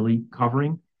on Philly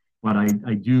covering, but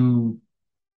I do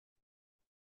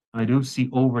see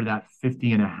over that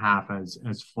 50.5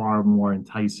 as far more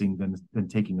enticing than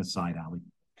taking a side, alley.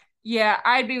 Yeah,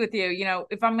 I'd be with you.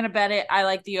 If I'm gonna bet it, I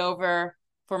like the over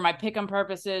for my pick'em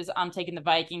purposes. I'm taking the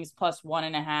Vikings plus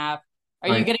 1.5. Are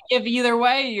you Right. gonna give either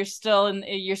way? You're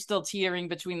still teetering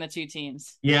between the two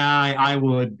teams. Yeah, I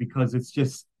would, because it's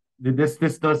just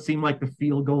this does seem like the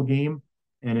field goal game,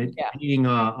 and it Yeah. being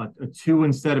a two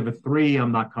instead of a three,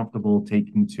 I'm not comfortable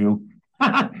taking two.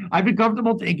 I'd be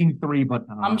comfortable taking three, but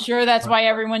I'm sure that's why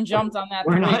everyone jumped on that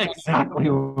we're three. not exactly,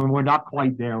 we're not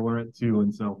quite there. We're at two,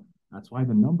 and so that's why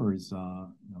the number is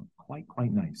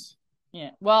quite nice.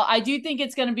 Yeah. Well, I do think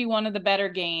it's gonna be one of the better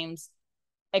games,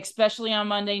 especially on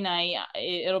Monday night.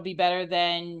 It'll be better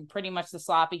than pretty much the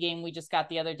sloppy game we just got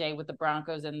the other day with the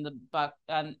Broncos and the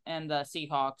and the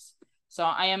Seahawks. So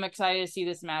I am excited to see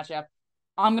this matchup.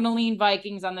 I'm gonna lean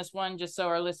Vikings on this one just so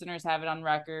our listeners have it on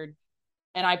record.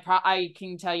 And I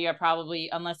can tell you, I probably,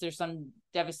 unless there's some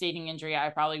devastating injury, I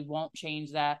probably won't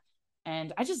change that.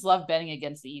 And I just love betting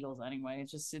against the Eagles anyway.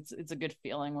 It's a good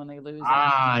feeling when they lose.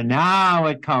 Now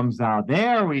it comes out.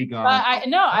 There we go. But I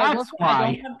will That's say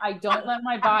why. I don't let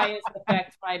my bias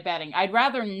affect my betting. I'd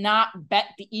rather not bet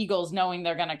the Eagles knowing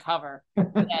they're going to cover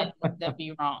than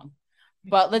be wrong.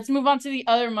 But let's move on to the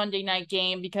other Monday night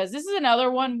game, because this is another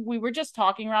one we were just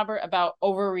talking, Robert, about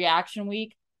overreaction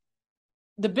week.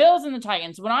 The Bills and the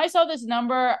Titans. When I saw this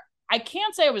number, I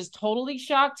can't say I was totally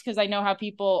shocked, because I know how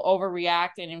people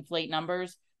overreact and inflate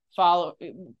numbers,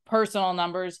 personal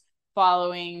numbers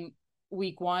following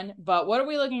week one. But what are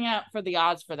we looking at for the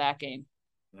odds for that game?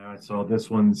 All right, so this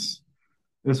one's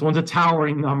a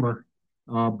towering number.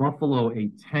 Buffalo, a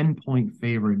 10-point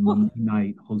favorite Monday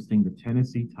night, hosting the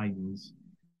Tennessee Titans.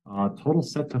 Total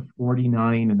set to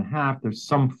 49.5. There's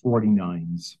some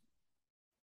 49s.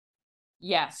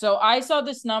 Yeah, so I saw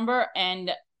this number,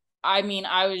 and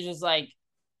I was just like,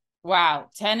 wow,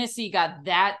 Tennessee got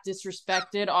that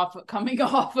disrespected coming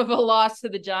off of a loss to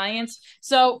the Giants.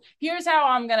 So here's how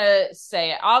I'm gonna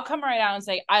say it. I'll come right out and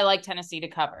say I like Tennessee to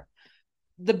cover.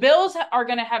 The Bills are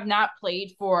gonna have not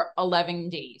played for 11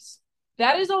 days.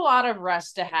 That is a lot of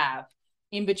rest to have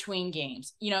in between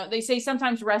games. They say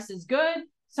sometimes rest is good,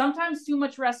 sometimes too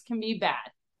much rest can be bad.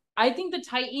 I think the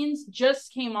Titans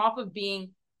just came off of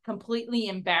being completely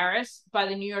embarrassed by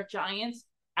the New York Giants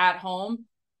at home,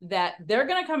 that they're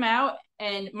going to come out,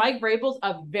 and Mike Vrabel's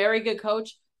a very good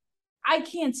coach. I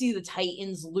can't see the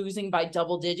Titans losing by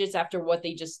double digits after what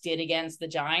they just did against the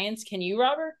Giants. Can you,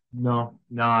 Robert? No,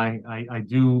 I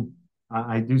do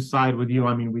side with you.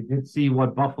 I mean, we did see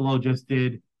what Buffalo just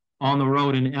did on the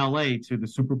road in LA to the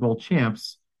Super Bowl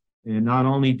champs. And not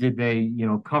only did they,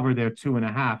 cover their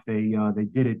 2.5, they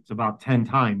did it about 10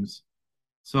 times.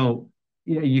 So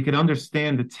yeah, you can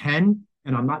understand the 10,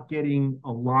 and I'm not getting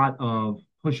a lot of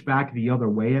pushback the other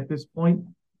way at this point.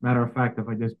 Matter of fact, if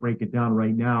I just break it down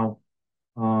right now,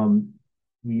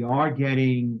 We are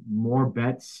getting more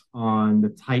bets on the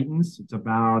Titans. It's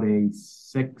about a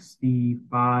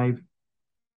 65,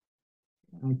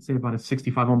 I'd say about a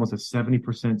 65, almost a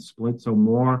 70% split. So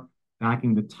more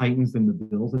backing the Titans than the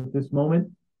Bills at this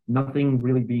moment. Nothing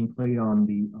really being played on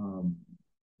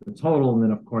the total. And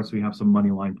then, of course, we have some money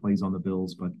line plays on the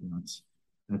Bills, but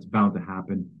that's bound to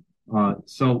happen.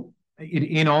 So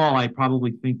in all, I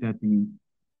probably think that the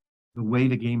way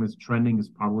the game is trending is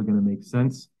probably going to make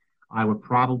sense. I would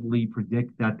probably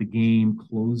predict that the game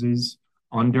closes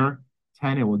under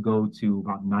 10. It would go to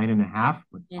about 9.5,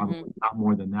 but Mm-hmm. probably not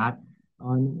more than that.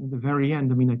 On the very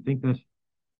end, I mean, I think that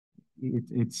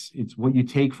it's what you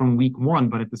take from week one,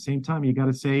 but at the same time, you got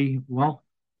to say, well,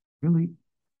 really,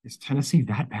 is Tennessee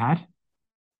that bad?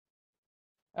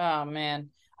 Oh man.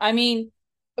 I mean,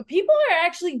 people are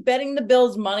actually betting the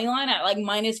Bills money line at like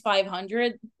minus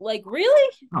 500. Like,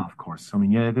 really? Oh, of course. I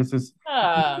mean, yeah, Oh this is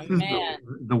man.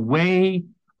 the way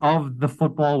of the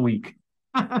football week.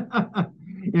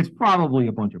 It's probably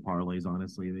a bunch of parlays,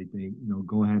 honestly. They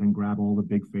go ahead and grab all the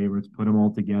big favorites, put them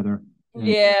all together, and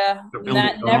Yeah, they're building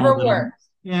that their own never little. works.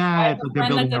 I Yeah, have it's a like they're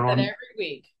friend that building does their that own. every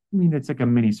week. I mean, it's like a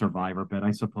mini survivor bet,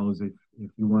 I suppose, if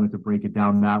you wanted to break it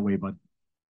down that way. But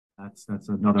that's Yeah,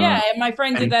 another and my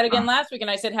friend did betting that again last week,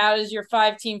 and I said, "How does your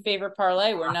 5 team favorite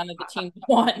parlay where none of the teams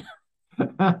won?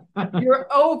 style. You're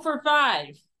 0 for 5.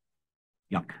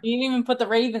 Yuck. You didn't even put the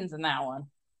Ravens in that one."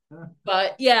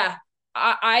 But yeah,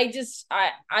 I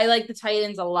like the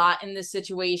Titans a lot in this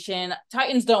situation.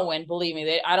 Titans don't win, believe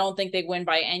me. I don't think they win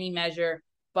by any measure,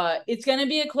 but it's going to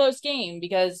be a close game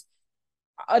because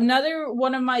another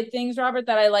one of my things, Robert,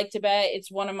 that I like to bet,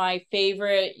 it's one of my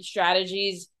favorite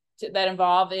strategies that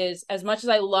involve is as much as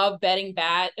I love betting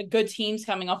good teams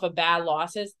coming off of bad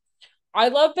losses, I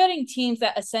love betting teams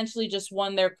that essentially just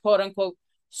won their quote unquote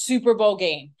Super Bowl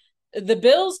game. The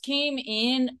Bills came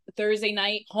in Thursday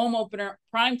night, home opener,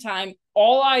 prime time,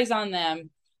 all eyes on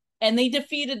them, and they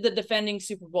defeated the defending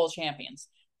Super Bowl champions.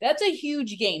 That's a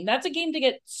huge game. That's a game to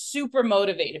get super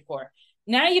motivated for.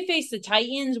 Now you face the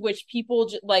Titans, which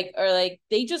people like are like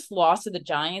they just lost to the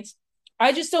Giants.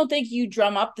 I just don't think you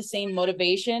drum up the same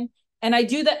motivation, and I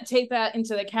do that take that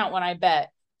into account when I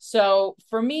bet. So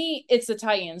for me, it's the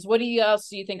Titans. What else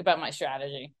do you think about my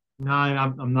strategy? No,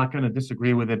 I'm not going to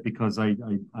disagree with it because I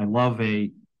love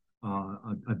a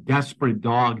desperate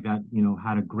dog that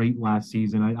had a great last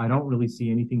season. I don't really see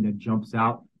anything that jumps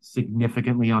out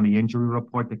significantly on the injury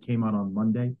report that came out on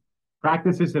Monday.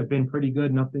 Practices have been pretty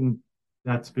good. Nothing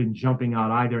that's been jumping out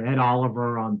either. Ed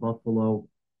Oliver on Buffalo,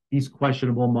 he's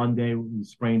questionable Monday. He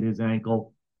sprained his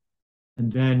ankle,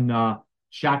 and then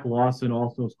Shaq Lawson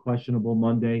also is questionable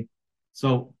Monday.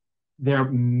 So there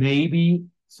may be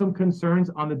some concerns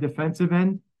on the defensive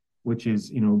end, which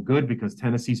is good because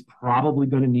Tennessee's probably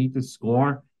going to need to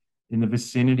score in the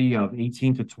vicinity of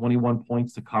 18 to 21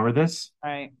 points to cover this.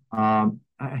 Right.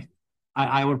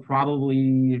 I would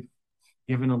probably,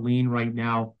 given a lean right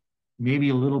now, maybe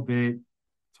a little bit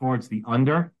towards the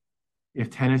under if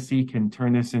Tennessee can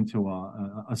turn this into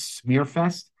a smear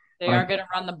fest. They But I aren't going to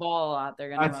run the ball a lot. They're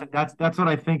going to that's run. that's what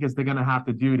I think is they're going to have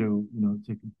to do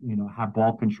to have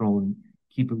ball control and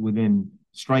keep it within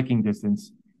striking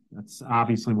distance. That's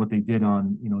obviously what they did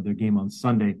on their game on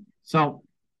Sunday. So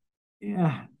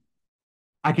yeah,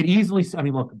 I could easily. I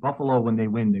mean, look, Buffalo when they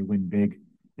win big.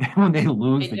 When they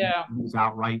lose, They they do. lose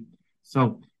outright.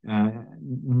 So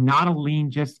not a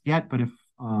lean just yet, but if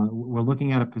we're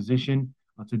looking at a position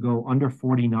to go under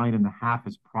 49.5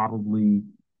 is probably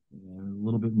a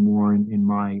little bit more in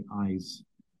my eyes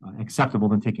acceptable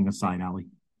than taking a side alley.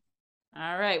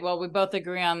 All right. Well, we both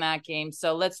agree on that game.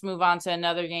 So let's move on to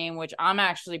another game, which I'm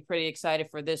actually pretty excited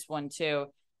for this one too.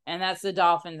 And that's the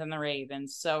Dolphins and the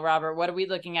Ravens. So, Robert, what are we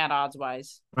looking at odds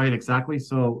wise? Right, exactly.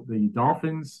 So the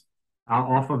Dolphins,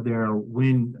 off of their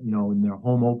win, in their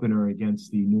home opener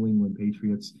against the New England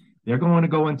Patriots, they're going to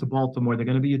go into Baltimore. They're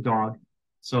going to be a dog.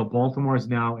 So Baltimore is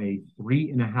now a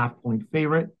 3.5 point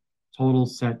favorite. Total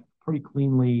set pretty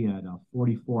cleanly at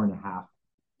 44.5.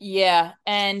 Yeah.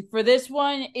 And for this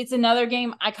one, it's another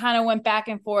game I kind of went back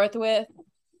and forth with.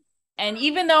 And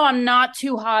even though I'm not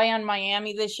too high on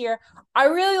Miami this year, I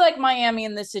really like Miami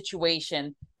in this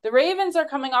situation. The Ravens are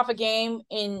coming off a game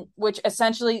in which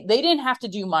essentially they didn't have to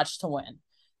do much to win.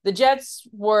 The Jets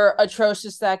were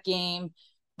atrocious that game.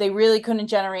 They really couldn't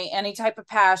generate any type of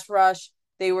pass rush.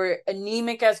 They were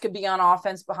anemic as could be on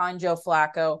offense behind Joe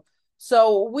Flacco.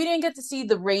 So we didn't get to see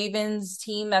the Ravens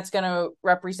team that's going to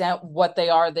represent what they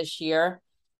are this year.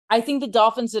 I think the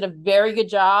Dolphins did a very good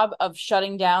job of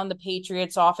shutting down the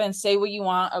Patriots offense. Say what you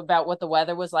want about what the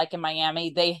weather was like in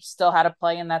Miami. They still had to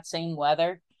play in that same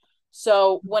weather.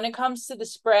 So when it comes to the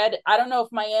spread, I don't know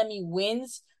if Miami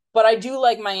wins, but I do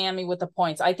like Miami with the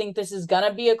points. I think this is going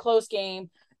to be a close game.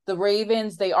 The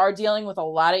Ravens, they are dealing with a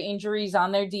lot of injuries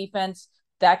on their defense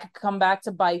that could come back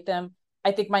to bite them.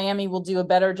 I think Miami will do a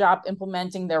better job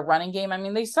implementing their running game. I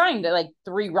mean, they signed like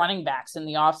 3 running backs in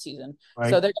the offseason. So Right.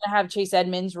 they're going to have Chase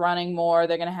Edmonds running more.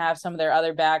 They're going to have some of their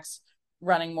other backs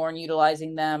running more and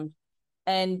utilizing them.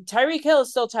 And Tyreek Hill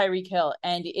is still Tyreek Hill.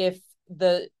 And if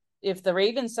the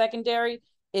Ravens secondary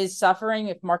is suffering,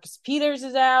 if Marcus Peters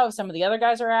is out, if some of the other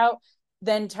guys are out,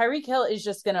 then Tyreek Hill is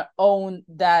just going to own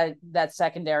that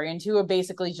secondary, and Tua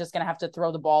basically just going to have to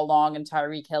throw the ball long, and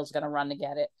Tyreek Hill's going to run to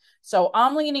get it. So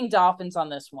I'm leaning Dolphins on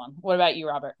this one. What about you,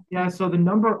 Robert? Yeah, so the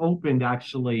number opened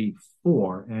actually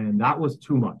 4, and that was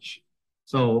too much.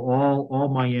 So all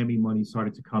Miami money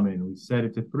started to come in. We set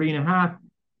it to 3.5.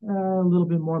 A little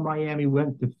bit more. Miami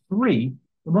went to 3.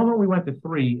 The moment we went to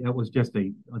 3, it was just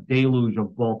a deluge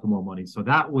of Baltimore money. So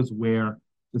that was where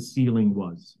the ceiling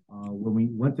was. When we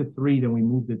went to 3, then we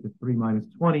moved it to 3 minus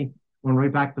 20. Went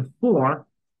right back to 4,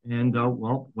 and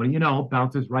well, what do you know?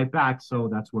 Bounces right back. So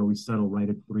that's where we settle right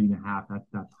at 3.5. That's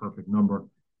that perfect number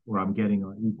where I'm getting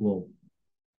an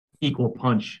equal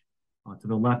punch to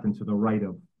the left and to the right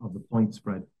of the point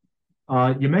spread.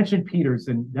 You mentioned Peters,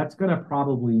 and that's going to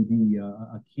probably be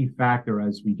a key factor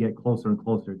as we get closer and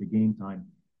closer to game time.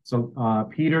 So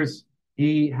Peters,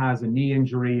 he has a knee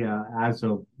injury as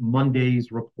of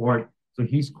Monday's report, so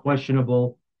he's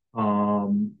questionable.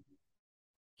 Kayvon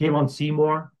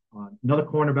Seymour, another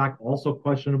cornerback, also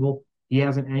questionable. He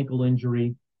has an ankle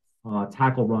injury.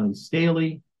 Tackle Ronnie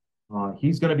Staley,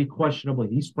 he's going to be questionable.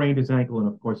 He sprained his ankle, and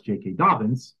of course, J.K.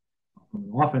 Dobbins, from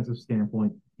an offensive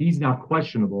standpoint, he's now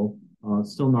questionable.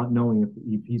 Still not knowing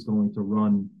if he's going to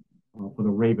run for the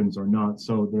Ravens or not.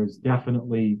 So there's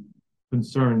definitely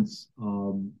concerns,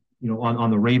 on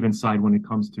the Ravens side when it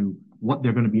comes to what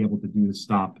they're going to be able to do to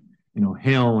stop,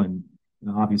 Hill and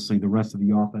obviously the rest of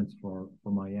the offense for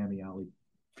Miami, Ali.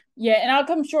 Yeah, and I'll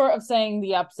come short of saying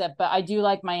the upset, but I do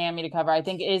like Miami to cover. I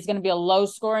think it is going to be a low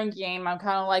scoring game. I'm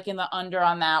kind of liking the under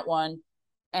on that one.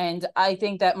 And I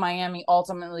think that Miami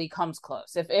ultimately comes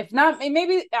close. If not,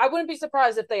 maybe I wouldn't be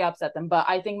surprised if they upset them, but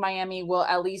I think Miami will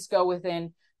at least go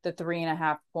within the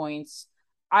 3.5 points.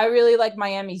 I really like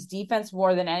Miami's defense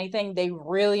more than anything. They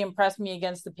really impressed me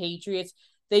against the Patriots.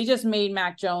 They just made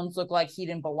Mac Jones look like he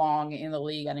didn't belong in the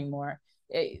league anymore.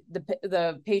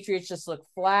 The Patriots just look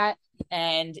flat,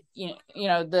 and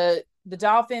the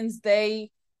Dolphins, they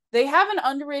have an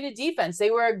underrated defense.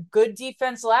 They were a good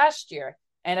defense last year,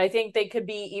 and I think they could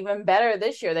be even better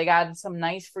this year. They got some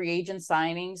nice free agent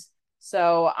signings.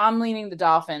 So I'm leaning the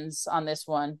Dolphins on this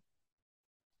one.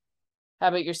 How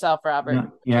about yourself, Robert? Yeah,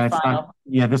 What's your yeah, it's not. final?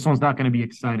 Yeah, this one's not going to be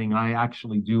exciting. I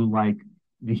actually do like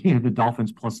the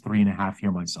Dolphins plus 3.5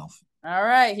 here myself. All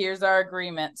right, here's our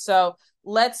agreement. So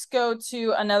let's go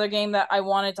to another game that I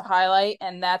wanted to highlight,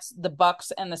 and that's the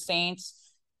Bucks and the Saints.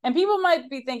 And people might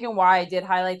be thinking why I did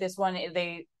highlight this one.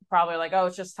 They probably are like, oh,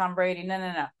 it's just Tom Brady. No,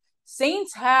 no, no.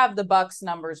 Saints have the Bucks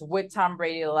numbers with Tom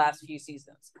Brady the last few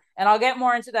seasons. And I'll get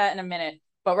more into that in a minute.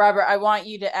 But Robert, I want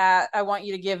you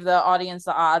to give the audience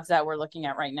the odds that we're looking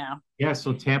at right now. Yeah,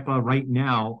 so Tampa right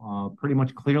now, pretty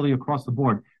much clearly across the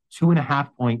board, 2.5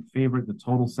 point favorite. The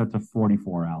total set to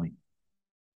 44, Ali.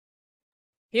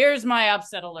 Here's my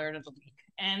upset alert of the week,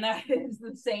 and that is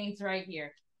the Saints right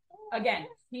here. Again,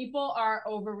 people are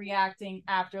overreacting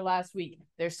after last week.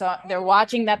 They're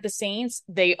watching that the Saints,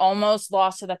 they almost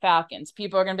lost to the Falcons.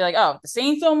 People are gonna be like, oh, the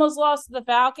Saints almost lost to the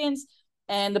Falcons,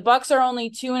 and the Bucks are only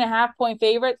 2.5 point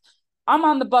favorites. I'm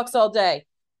on the Bucks all day.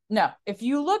 No, if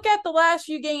you look at the last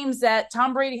few games that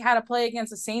Tom Brady had to play against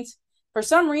the Saints, for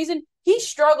some reason he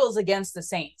struggles against the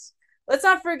Saints. Let's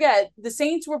not forget the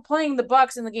Saints were playing the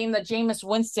Bucks in the game that Jameis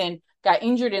Winston got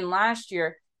injured in last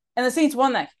year, and the Saints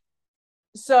won that.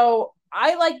 So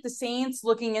I like the Saints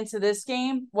looking into this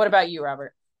game. What about you,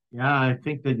 Robert? Yeah, I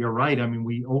think that you're right. I mean,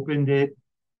 we opened it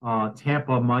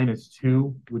Tampa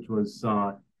 -2, which was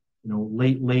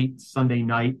late Sunday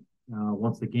night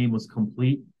once the game was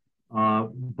complete.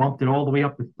 Bumped it all the way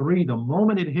up to 3. The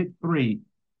moment it hit 3,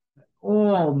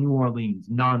 all New Orleans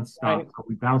nonstop. Right. So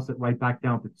we bounced it right back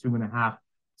down to 2.5.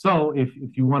 So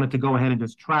if you wanted to go ahead and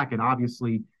just track it,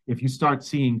 obviously, if you start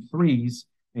seeing threes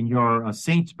and you're a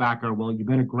Saints backer, well, you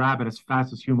better grab it as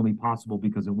fast as humanly possible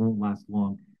because it won't last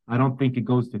long. I don't think it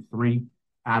goes to 3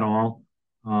 at all.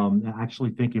 I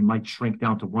actually think it might shrink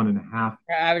down to 1.5.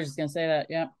 I was just gonna say that.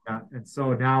 Yeah. And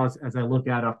so now, as I look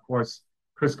at, of course,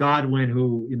 Chris Godwin,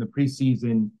 who in the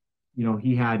preseason,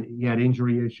 he had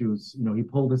injury issues. He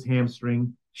pulled his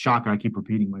hamstring. Shocker, I keep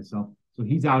repeating myself. So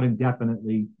he's out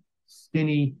indefinitely.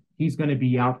 Stinney, He's going to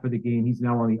be out for the game. He's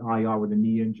now on the IR with a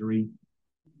knee injury.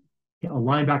 A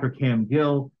linebacker Cam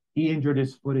Gill, he injured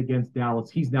his foot against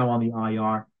Dallas. He's now on the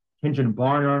IR. Kenjon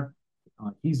Barner,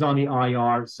 he's on the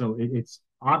IR. So it's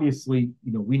obviously,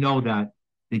 we know that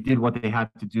they did what they had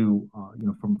to do,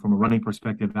 from a running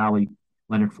perspective.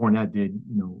 Leonard Fournette did,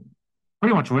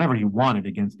 pretty much whatever he wanted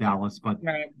against Dallas. But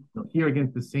Right. here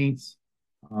against the Saints,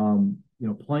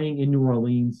 playing in New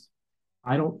Orleans,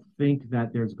 I don't think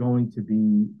that there's going to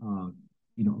be,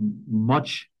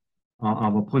 much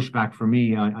of a pushback for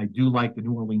me. I do like the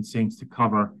New Orleans Saints to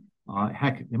cover.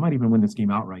 Heck, they might even win this game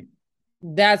outright.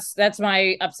 That's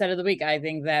my upset of the week. I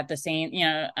think that the Saints,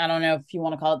 I don't know if you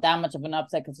want to call it that much of an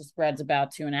upset because the spread's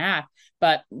about 2.5,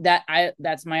 but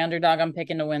that's my underdog I'm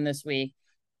picking to win this week.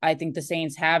 I think the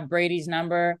Saints have Brady's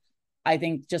number. I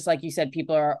think, just like you said,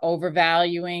 people are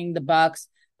overvaluing the Bucks.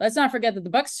 Let's not forget that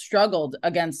the Bucks struggled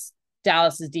against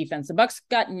Dallas's defense. The Bucks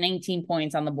got 19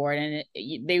 points on the board, and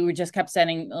they were just kept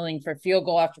settling for field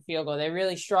goal after field goal. They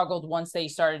really struggled once they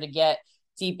started to get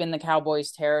deep in the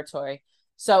Cowboys' territory.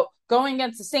 So going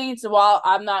against the Saints, while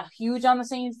I'm not huge on the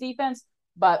Saints defense,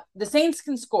 but the Saints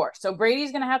can score. So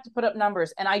Brady's going to have to put up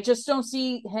numbers, and I just don't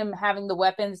see him having the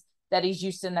weapons that he's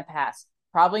used in the past.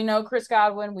 Probably no Chris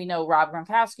Godwin. We know Rob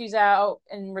Gronkowski's out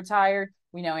and retired.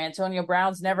 We know Antonio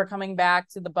Brown's never coming back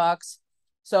to the Bucks.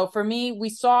 So for me, we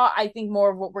saw, I think,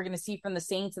 more of what we're going to see from the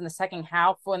Saints in the second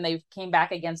half when they came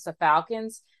back against the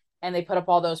Falcons and they put up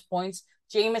all those points.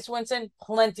 Jameis Winston,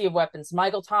 plenty of weapons.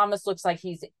 Michael Thomas looks like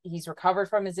he's recovered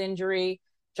from his injury.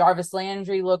 Jarvis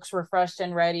Landry looks refreshed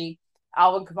and ready.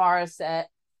 Alvin Kamara set.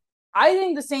 I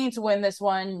think the Saints win this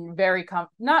one I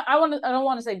don't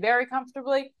want to say very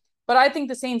comfortably, but I think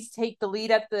the Saints take the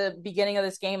lead at the beginning of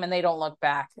this game and they don't look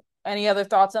back. Any other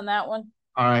thoughts on that one?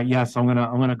 All right, yes, I'm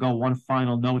gonna go one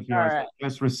final note here. All I right.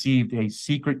 just received a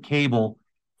secret cable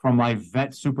from my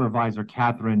vet supervisor,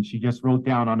 Catherine. She just wrote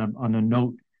down on a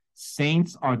note,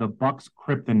 Saints are the Bucks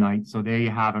kryptonite. So there you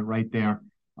have it right there.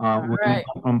 We're Right.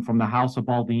 from the House of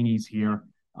Baldini's here.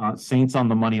 Saints on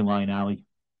the money line, Allie.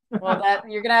 Well, that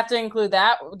you're gonna have to include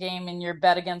that game in your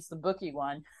bet against the bookie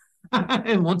one.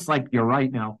 It looks like you're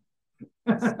right now.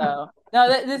 So no,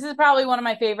 this is probably one of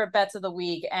my favorite bets of the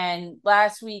week. And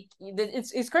last week,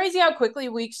 it's crazy how quickly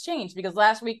weeks change because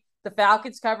last week the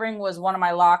Falcons covering was one of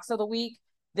my locks of the week.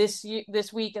 This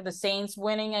week the Saints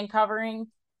winning and covering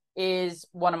is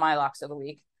one of my locks of the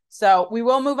week. So we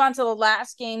will move on to the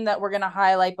last game that we're going to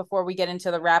highlight before we get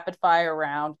into the rapid fire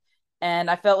round. And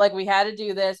I felt like we had to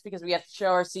do this because we have to show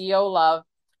our CEO love.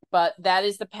 But that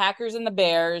is the Packers and the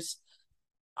Bears.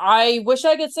 I wish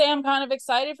I could say I'm kind of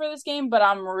excited for this game, but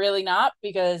I'm really not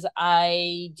because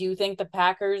I do think the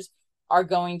Packers are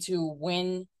going to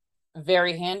win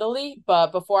very handily.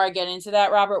 But before I get into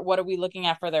that, Robert, what are we looking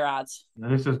at for their odds? Now,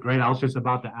 this is great. I was just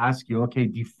about to ask you, okay,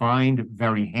 defined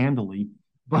very handily,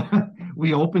 but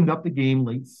we opened up the game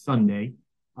late Sunday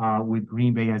with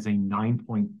Green Bay as a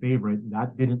 9-point favorite.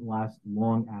 That didn't last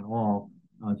long at all.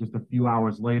 Just a few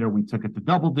hours later, we took it to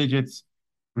double digits.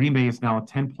 Green Bay is now a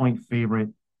 10-point favorite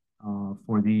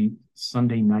for the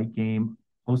Sunday night game,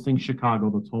 hosting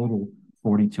Chicago, the total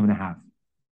 42.5.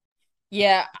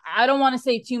 Yeah, I don't want to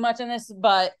say too much on this,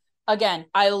 but again,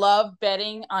 I love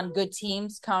betting on good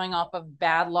teams coming off of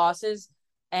bad losses.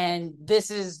 And this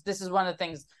is one of the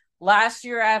things. Last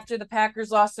year, after the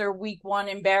Packers lost their week 1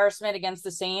 embarrassment against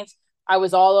the Saints, I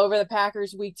was all over the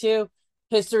Packers week 2.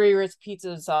 History repeats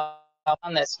itself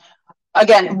on this.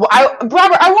 Again,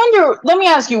 Robert, I wonder, let me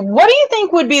ask you, what do you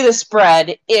think would be the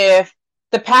spread if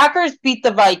the Packers beat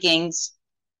the Vikings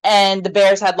and the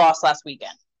Bears had lost last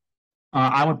weekend?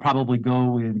 I would probably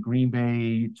go with Green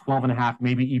Bay 12.5,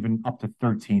 maybe even up to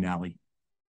 13, Allie.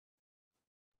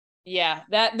 Yeah,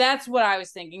 that's what I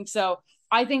was thinking. So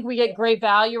I think we get great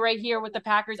value right here with the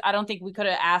Packers. I don't think we could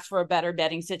have asked for a better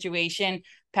betting situation.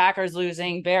 Packers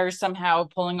losing, Bears somehow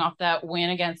pulling off that win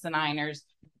against the Niners.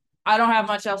 I don't have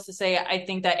much else to say. I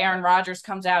think that Aaron Rodgers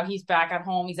comes out. He's back at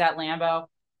home. He's at Lambeau.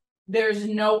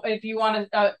 If you want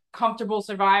a comfortable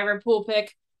survivor pool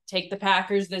pick, take the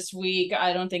Packers this week.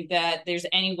 I don't think that there's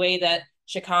any way that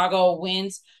Chicago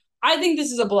wins. I think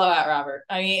this is a blowout, Robert.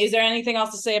 I mean, is there anything else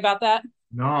to say about that?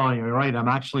 No, you're right. I'm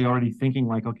actually already thinking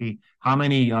like, okay, how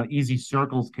many easy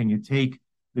circles can you take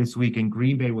this week? And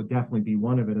Green Bay would definitely be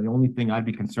one of it. And the only thing I'd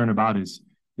be concerned about is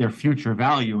their future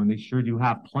value. And they sure do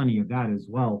have plenty of that as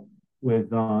well with,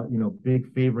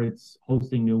 big favorites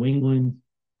hosting New England,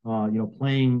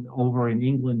 playing over in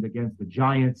England against the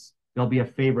Giants. They'll be a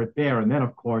favorite there. And then,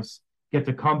 of course, get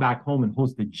to come back home and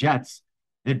host the Jets.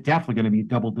 They're definitely going to be a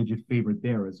double-digit favorite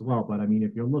there as well. But, I mean,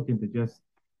 if you're looking to just,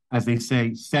 as they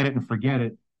say, set it and forget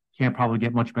it, can't probably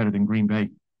get much better than Green Bay.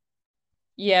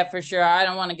 Yeah, for sure. I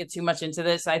don't want to get too much into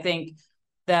this. I think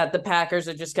that the Packers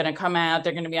are just going to come out.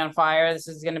 They're going to be on fire. This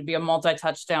is going to be a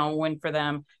multi-touchdown win for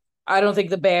them. I don't think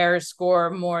the Bears score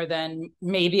more than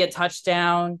maybe a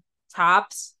touchdown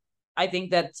tops. I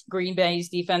think that Green Bay's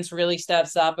defense really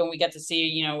steps up, and we get to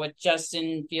see, what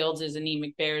Justin Fields'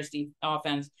 anemic Bears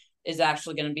offense is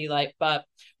actually going to be like. But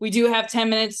we do have 10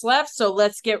 minutes left, so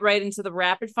let's get right into the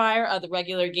rapid fire of the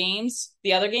regular games,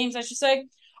 the other games, I should say.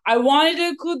 I wanted to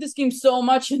include this game so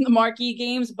much in the marquee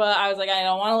games, but I was like, I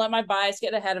don't want to let my bias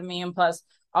get ahead of me. And plus,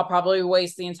 I'll probably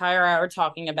waste the entire hour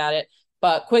talking about it.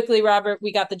 But quickly, Robert,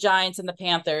 we got the Giants and the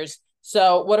Panthers.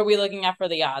 So what are we looking at for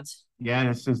the odds? Yeah,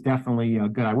 this is definitely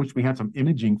good. I wish we had some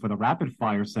imaging for the rapid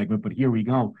fire segment, but here we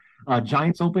go.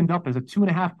 Giants opened up as a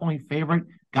 2.5 point favorite,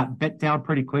 got bet down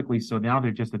pretty quickly. So now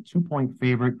they're just a 2 point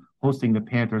favorite hosting the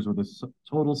Panthers with a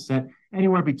total set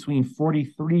anywhere between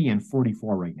 43 and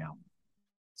 44 right now.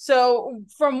 So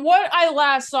from what I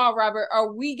last saw, Robert,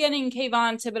 are we getting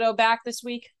Kayvon Thibodeau back this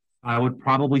week? I would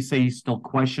probably say he's still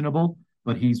questionable,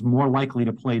 but he's more likely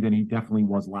to play than he definitely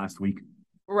was last week.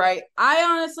 Right. I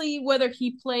honestly, whether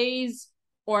he plays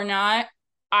or not,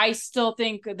 I still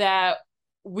think that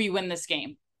we win this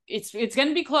game. It's going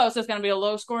to be close. It's going to be a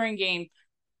low scoring game.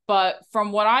 But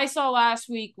from what I saw last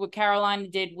week, what Carolina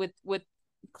did with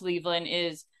Cleveland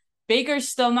is Baker's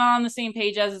still not on the same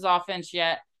page as his offense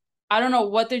yet. I don't know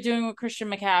what they're doing with Christian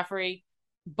McCaffrey,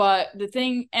 but the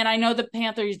thing, and I know the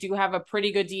Panthers do have a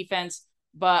pretty good defense,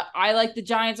 but I like the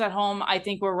Giants at home. I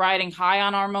think we're riding high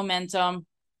on our momentum.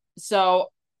 So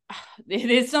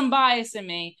it is some bias in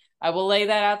me. I will lay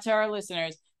that out to our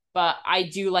listeners, but I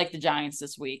do like the Giants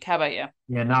this week. How about you?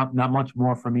 Yeah, not much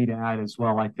more for me to add as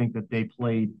well. I think that they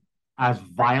played as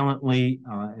violently,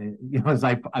 as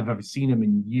I've ever seen them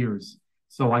in years.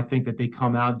 So I think that they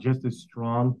come out just as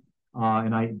strong,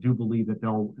 and I do believe that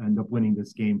they'll end up winning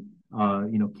this game.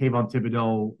 Kayvon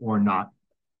Thibodeau or not.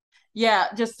 Yeah,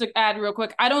 just to add real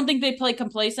quick, I don't think they play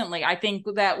complacently. I think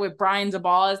that with Brian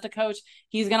Zabal as the coach,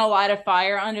 he's going to light a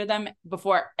fire under them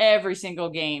before every single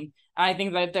game. I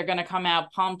think that they're going to come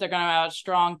out pumped. They're going to come out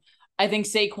strong. I think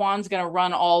Saquon's going to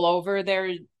run all over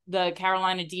the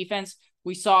Carolina defense.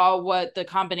 We saw what the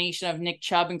combination of Nick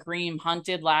Chubb and Kareem Hunt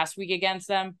did last week against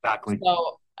them. Exactly.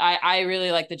 So I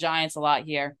really like the Giants a lot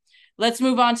here. Let's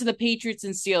move on to the Patriots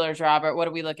and Steelers, Robert. What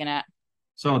are we looking at?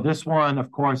 So this one,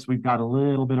 of course, we've got a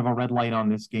little bit of a red light on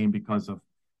this game because of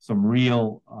some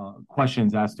real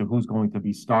questions as to who's going to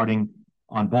be starting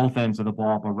on both ends of the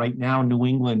ball. But right now, New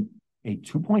England, a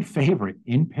 2 point favorite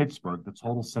in Pittsburgh. The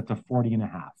total set to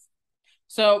 40.5.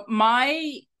 So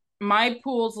my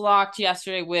pools locked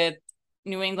yesterday with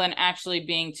New England actually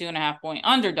being 2.5 point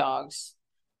underdogs,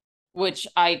 which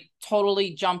I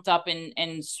totally jumped up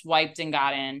and swiped and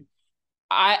got in.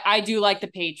 I do like the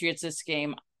Patriots this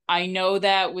game. I know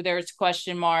that there's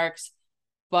question marks,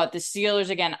 but the Steelers,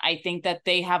 again, I think that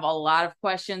they have a lot of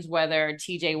questions whether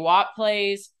TJ Watt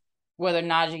plays, whether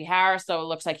Najee Harris, though it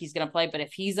looks like he's going to play, but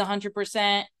if he's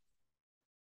 100%,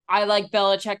 I like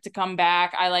Belichick to come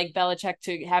back. I like Belichick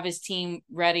to have his team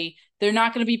ready. They're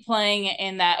not going to be playing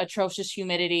in that atrocious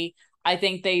humidity. I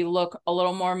think they look a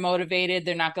little more motivated.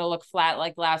 They're not going to look flat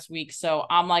like last week. So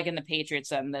I'm liking the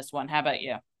Patriots in this one. How about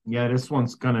you? Yeah, this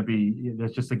one's going to be,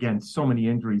 there's just, again, so many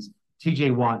injuries.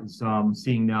 TJ Watt is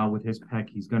seeing now with his pec,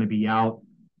 he's going to be out.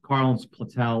 Carlos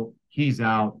Platel, he's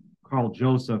out. Carl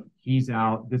Joseph, he's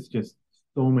out. This just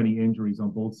so many injuries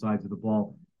on both sides of the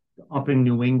ball. Up in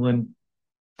New England,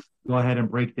 go ahead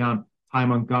and break down Ty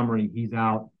Montgomery, he's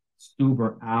out.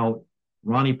 Stuber out.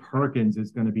 Ronnie Perkins is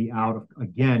going to be out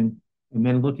again. And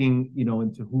then looking,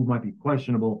 into who might be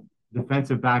questionable,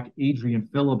 defensive back Adrian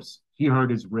Phillips, he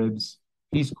hurt his ribs.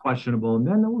 He's questionable. And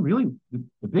then really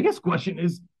the biggest question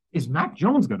is Mac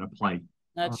Jones going to play?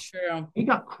 That's true. He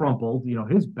got crumpled.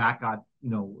 His back got,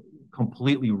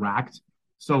 completely racked.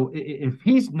 So if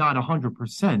he's not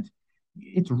 100%,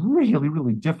 it's really,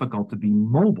 really difficult to be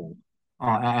mobile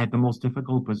at the most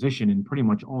difficult position in pretty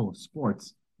much all of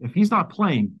sports. If he's not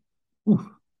playing, oof,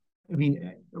 I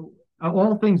mean,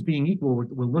 all things being equal,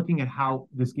 we're looking at how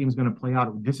this game is going to play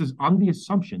out. This is on the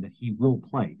assumption that he will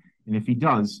play. And if he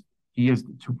does, he is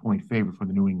the 2 point favorite for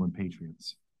the New England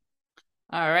Patriots.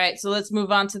 All right, so let's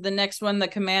move on to the next one, the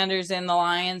Commanders and the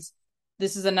Lions.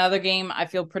 This is another game I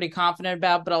feel pretty confident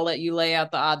about, but I'll let you lay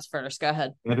out the odds first. Go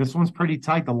ahead. Yeah, this one's pretty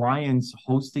tight. The Lions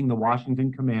hosting the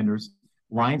Washington Commanders.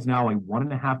 Lions now a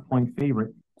 1.5 point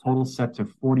favorite, total set to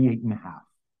 48.5.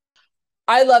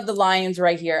 I love the Lions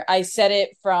right here. I said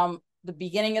it from the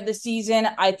beginning of the season.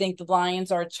 I think the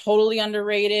Lions are totally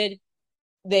underrated.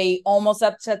 They almost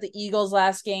upset the Eagles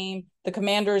last game. The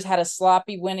Commanders had a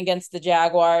sloppy win against the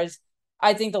Jaguars.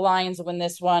 I think the Lions win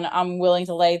this one. I'm willing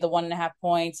to lay the 1.5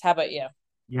 points. How about you?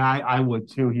 Yeah, I would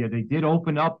too here. They did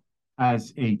open up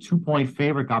as a 2 point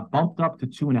favorite, got bumped up to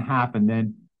 2.5. And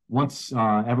then once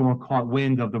everyone caught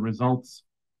wind of the results,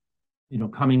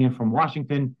 coming in from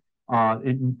Washington,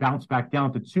 it bounced back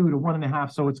down to 2 to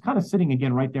 1.5. So it's kind of sitting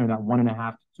again right there in that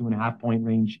 1.5 to 2.5 point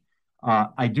range.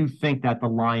 I do think that the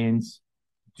Lions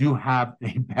do have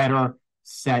a better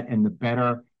set and the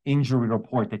better injury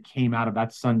report that came out of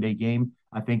that Sunday game.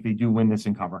 I think they do win this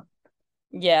and cover.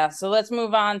 Yeah, so let's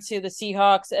move on to the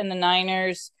Seahawks and the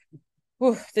Niners.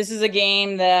 Whew, this is a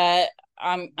game that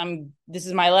this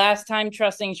is my last time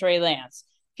trusting Trey Lance.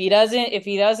 If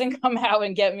he doesn't come out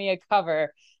and get me a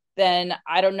cover, then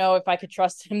I don't know if I could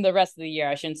trust him the rest of the year.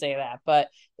 I shouldn't say that, but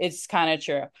it's kind of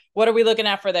true. What are we looking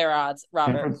at for their odds,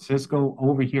 San Robert? Francisco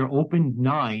over here opened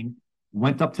 9,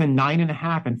 went up to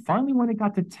 9.5, and finally when it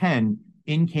got to 10,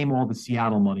 in came all the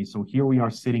Seattle money. So here we are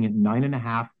sitting at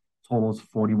 9.5, totals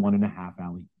 41.5,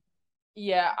 Allie.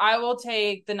 Yeah, I will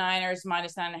take the Niners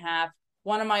 -9.5.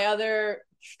 One of my other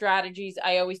strategies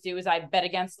I always do is I bet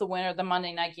against the winner of the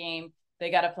Monday night game. They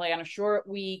got to play on a short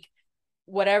week.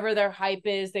 Whatever their hype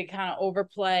is, they kind of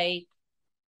overplay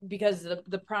because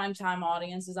the primetime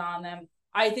audience is on them.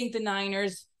 I think the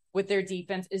Niners, with their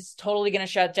defense, is totally going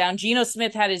to shut down. Geno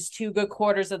Smith had his 2 good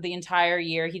quarters of the entire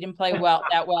year. He didn't play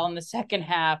that well in the second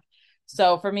half.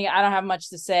 So for me, I don't have much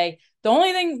to say. The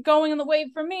only thing going in the way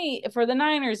for me for the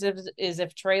Niners is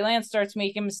if Trey Lance starts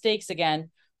making mistakes again.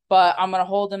 But I'm going to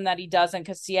hold him that he doesn't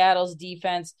because Seattle's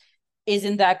defense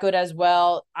isn't that good as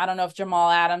well. I don't know if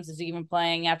Jamal Adams is even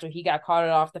playing after he got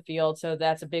carted off the field. So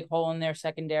that's a big hole in their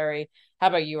secondary. How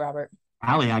about you, Robert?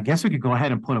 Allie, I guess we could go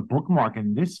ahead and put a bookmark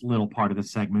in this little part of the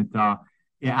segment. Yeah,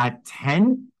 at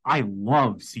 10, I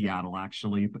love Seattle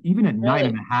actually, but even at nine Really?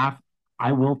 and a half,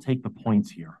 I will take the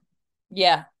points here.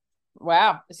 Yeah.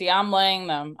 Wow. See, I'm laying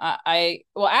them.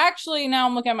 Well, actually, now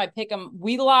I'm looking at my pick 'em.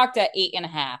 We locked at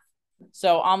 8.5.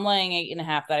 So I'm laying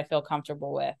 8.5 that I feel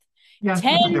comfortable with. Yeah,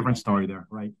 10, that's a different story there,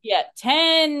 right? yeah,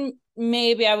 10,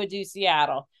 maybe I would do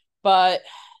Seattle, but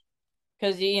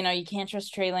because you can't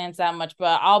trust Trey Lance that much,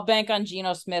 but I'll bank on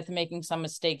Geno Smith making some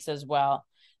mistakes as well.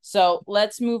 So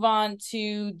let's move on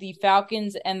to the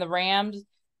Falcons and the Rams.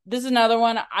 This is another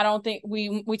one. I don't think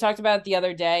we talked about it the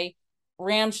other day.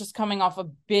 Rams just coming off a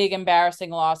big embarrassing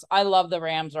loss. I love the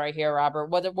Rams right here, Robert.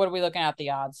 What are we looking at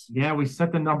the odds? Yeah, we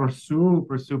set the number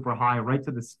super, super high, right to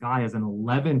the sky as an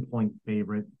 11-point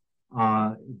favorite.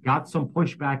 Uh, got some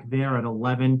pushback there at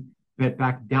 11, bet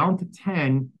back down to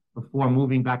 10 before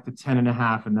moving back to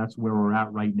 10.5. And that's where we're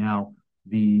at right now.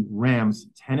 The Rams,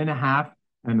 10.5,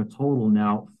 and the total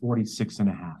now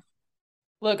 46.5.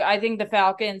 Look, I think the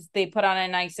Falcons, they put on a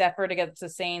nice effort against the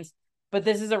Saints, but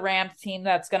this is a Rams team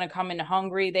that's going to come in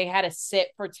hungry. They had to sit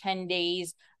for 10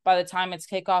 days by the time it's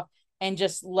kickoff and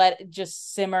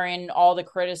just simmer in all the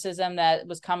criticism that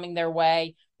was coming their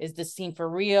way. Is this team for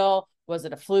real? Was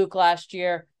it a fluke last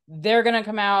year? They're going to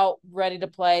come out ready to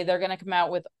play. They're going to come out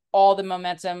with all the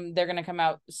momentum. They're going to come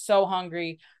out so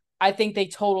hungry. I think they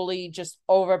totally just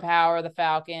overpower the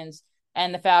Falcons,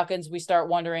 and the Falcons, we start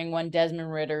wondering when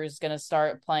Desmond Ritter is going to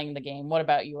start playing the game. What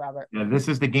about you, Robert? Yeah, this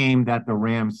is the game that the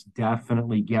Rams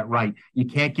definitely get right. You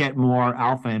can't get more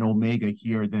alpha and omega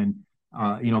here than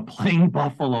playing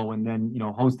Buffalo and then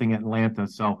hosting Atlanta.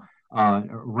 So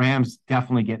Rams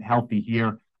definitely get healthy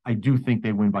here. I do think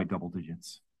they win by double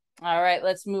digits. All right,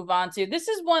 let's move on to this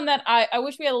is one that I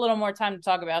wish we had a little more time to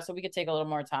talk about so we could take a little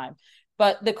more time.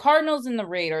 But the Cardinals and the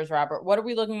Raiders, Robert, what are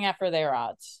we looking at for their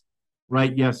odds?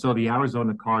 Right. Yeah. So the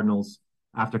Arizona Cardinals,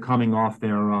 after coming off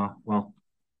their,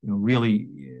 really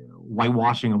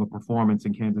whitewashing of a performance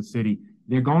in Kansas City,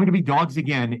 they're going to be dogs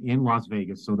again in Las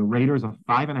Vegas. So the Raiders are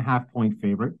 5.5 point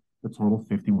favorite, the total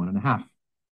 51.5.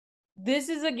 This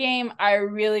is a game I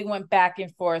really went back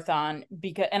and forth on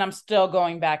and I'm still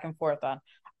going back and forth on.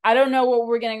 I don't know what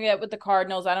we're going to get with the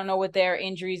Cardinals. I don't know what their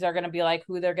injuries are going to be like,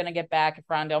 who they're going to get back, if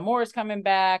Rondell Moore is coming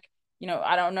back.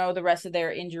 I don't know the rest of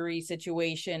their injury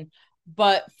situation.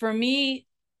 But for me,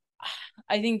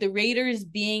 I think the Raiders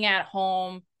being at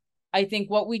home, I think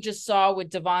what we just saw with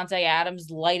Devontae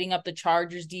Adams lighting up the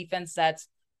Chargers defense, that's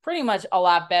pretty much a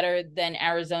lot better than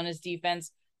Arizona's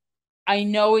defense. I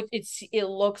know it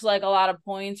looks like a lot of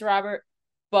points, Robert,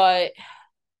 but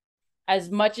as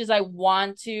much as I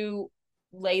want to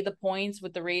lay the points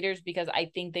with the Raiders because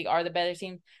I think they are the better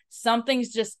team, something's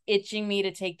just itching me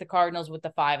to take the Cardinals with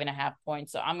the 5.5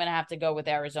 points. So I'm gonna have to go with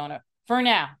Arizona for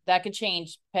now. That could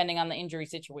change depending on the injury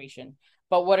situation.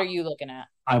 But what are you looking at?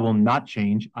 I will not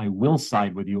change. I will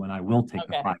side with you, and I will take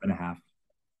the Okay. 5.5.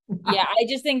 Yeah, I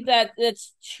just think that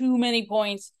that's too many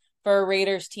points for a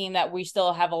Raiders team that we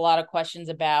still have a lot of questions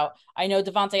about. I know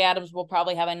Devontae Adams will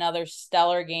probably have another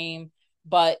stellar game,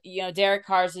 but Derek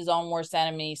Carr's his own worst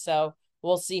enemy, so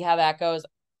we'll see how that goes.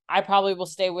 I probably will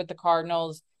stay with the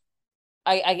Cardinals.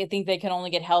 I think they can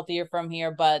only get healthier from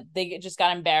here, but they just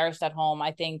got embarrassed at home.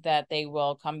 I think that they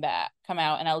will come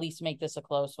out, and at least make this a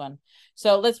close one.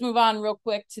 So let's move on real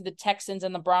quick to the Texans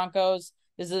and the Broncos.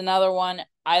 This is another one.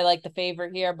 I like the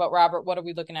favorite here, but Robert, what are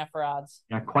we looking at for odds?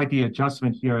 Yeah, quite the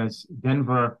adjustment here as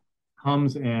Denver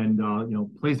comes and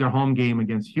plays their home game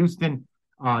against Houston.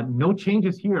 No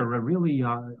changes here. Really,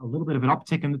 a little bit of an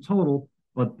uptick in the total,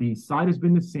 but the side has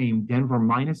been the same. Denver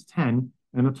 -10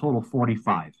 and the total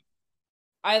 45.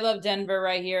 I love Denver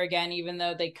right here again, even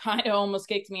though they kind of almost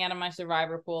kicked me out of my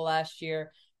survivor pool last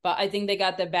year. But I think they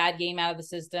got the bad game out of the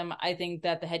system. I think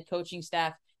that the head coaching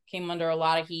staff came under a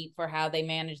lot of heat for how they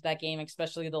managed that game,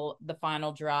 especially the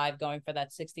final drive going for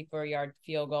that 64-yard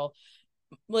field goal.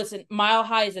 Listen, Mile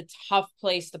High is a tough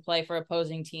place to play for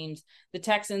opposing teams. The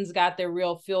Texans got their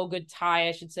real feel-good tie,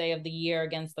 I should say, of the year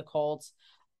against the Colts.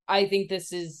 I think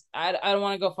this is I don't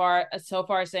want to go so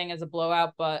far as saying as a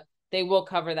blowout, but they will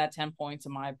cover that 10 points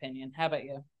in my opinion. How about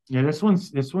you? Yeah, this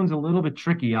one's a little bit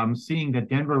tricky. I'm seeing that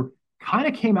Denver kind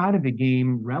of came out of the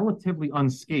game relatively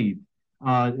unscathed.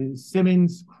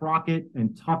 Simmons, Crockett,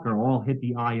 and Tucker all hit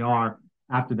the IR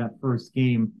after that first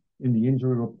game in the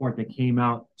injury report that came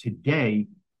out today.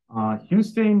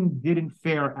 Houston didn't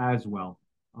fare as well.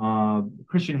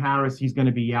 Christian Harris, he's going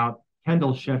to be out.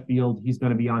 Kendall Sheffield, he's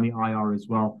going to be on the IR as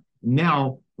well.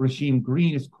 Now, Rasheem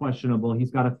Green is questionable.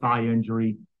 He's got a thigh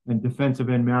injury. And defensive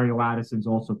end Mario Addison's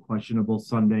also questionable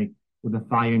Sunday with a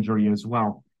thigh injury as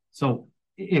well. So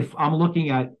if I'm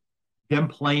looking at them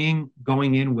playing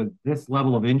going in with this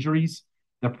level of injuries,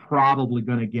 they're probably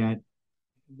going to get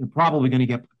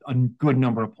a good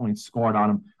number of points scored on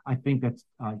them. I think that's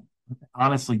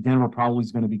honestly Denver probably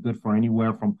is going to be good for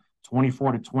anywhere from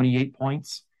 24 to 28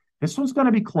 points. This one's going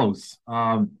to be close.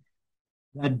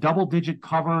 That double-digit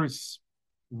covers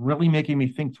really making me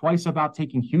think twice about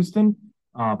taking Houston.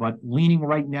 But leaning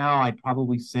right now, I'd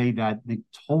probably say that the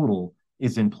total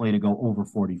is in play to go over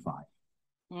 45.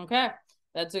 Okay.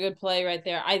 That's a good play right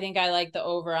there. I think I like the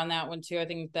over on that one too. I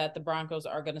think that the Broncos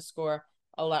are going to score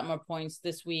a lot more points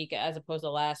this week as opposed to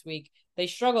last week. They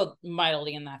struggled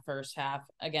mightily in that first half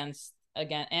again.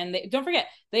 And don't forget,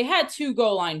 they had 2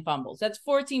 goal line fumbles. That's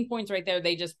 14 points right there.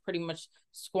 They just pretty much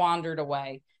squandered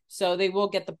away. So they will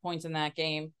get the points in that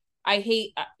game. I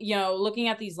hate, looking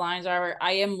at these lines. I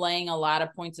am laying a lot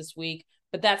of points this week,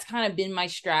 but that's kind of been my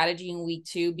strategy in week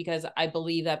 2 because I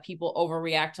believe that people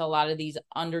overreact to a lot of these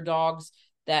underdogs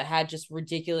that had just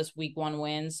ridiculous week 1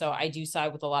 wins. So I do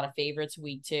side with a lot of favorites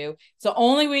week 2. It's the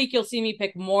only week you'll see me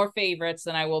pick more favorites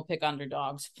than I will pick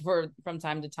underdogs from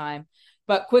time to time.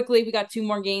 But quickly, we got 2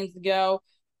 more games to go.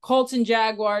 Colts and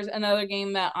Jaguars, another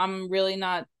game that I'm really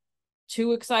not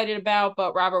too excited about.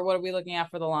 But Robert, what are we looking at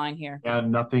for the line here? Yeah,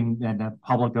 nothing, and the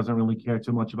public doesn't really care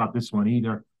too much about this one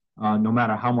either. No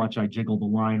matter how much I jiggle the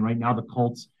line, right now the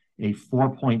Colts a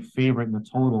 4-point favorite in the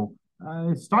total.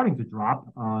 It's starting to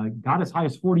drop. Got as high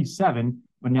as 47,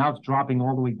 but now it's dropping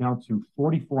all the way down to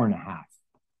 44 and a half.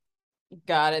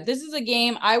 Got it. This is a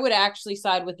game I would actually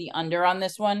side with the under on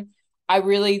this one. I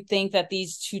really think that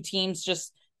these 2 teams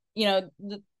just,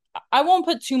 I won't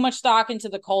put too much stock into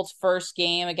the Colts' first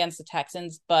game against the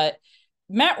Texans, but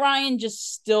Matt Ryan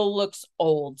just still looks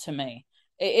old to me.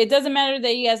 It doesn't matter that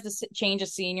he has the change of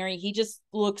scenery. He just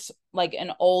looks like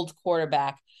an old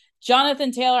quarterback.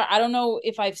 Jonathan Taylor, I don't know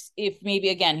if maybe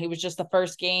again he was just the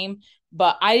first game,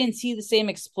 but I didn't see the same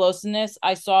explosiveness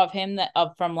I saw of him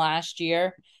from last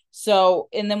year. So,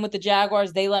 and then with the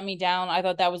Jaguars, they let me down. I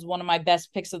thought that was one of my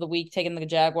best picks of the week, taking the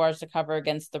Jaguars to cover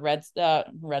against the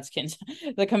Redskins,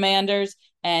 the Commanders,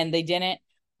 and they didn't.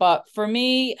 But for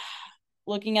me,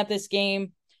 looking at this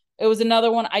game, it was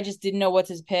another one I just didn't know what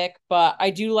to pick, but I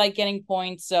do like getting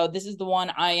points. So this is the one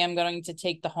I am going to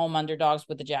take the home underdogs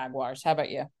with the Jaguars. How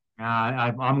about you?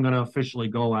 I'm going to officially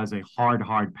go as a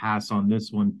hard pass on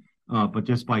this one. But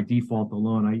just by default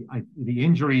alone, the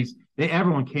injuries,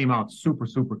 everyone came out super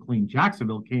clean.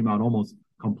 Jacksonville came out almost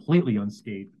completely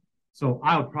unscathed. So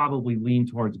I would probably lean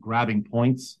towards grabbing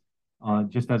points,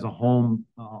 just as a home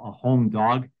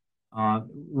dog.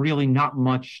 Really not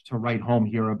much to write home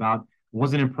here about.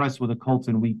 Wasn't impressed with the Colts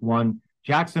in week 1.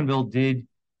 Jacksonville did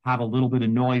have a little bit of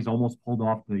noise, almost pulled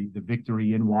off the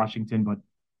victory in Washington. But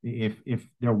if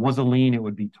there was a lean, it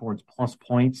would be towards plus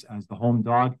points as the home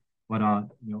dog. But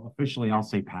officially, I'll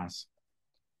say pass.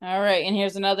 All right, and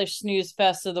here's another snooze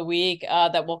fest of the week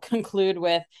that we'll conclude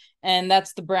with, and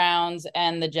that's the Browns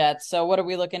and the Jets. So what are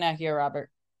we looking at here, Robert?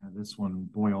 This one,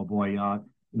 boy, oh boy.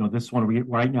 This one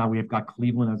right now we have got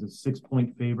Cleveland as a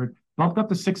 6-point favorite, bumped up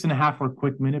to 6.5 for a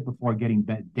quick minute before getting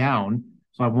bet down.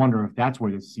 So I wonder if that's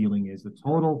where the ceiling is. The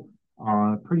total,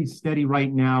 pretty steady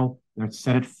right now. They're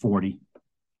set at 40.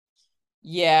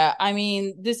 Yeah, I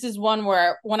mean, this is one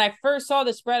where when I first saw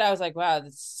the spread, I was like, wow,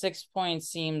 the 6 points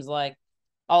seems like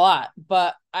a lot.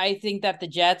 But I think that the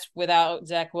Jets, without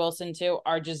Zach Wilson, too,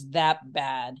 are just that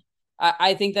bad.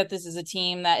 I think that this is a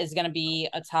team that is going to be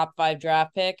a top 5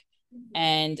 draft pick.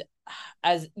 And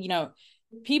as you know,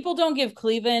 people don't give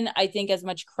Cleveland, I think, as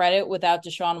much credit without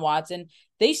Deshaun Watson.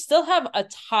 They still have a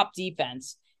top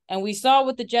defense. And we saw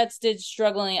what the Jets did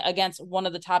struggling against one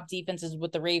of the top defenses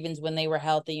with the Ravens when they were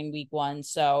healthy in week 1.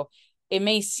 So it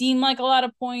may seem like a lot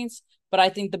of points, but I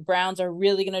think the Browns are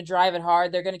really going to drive it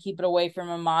hard. They're going to keep it away from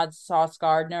Ahmad Sauce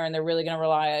Gardner, and they're really going to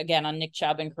rely, again, on Nick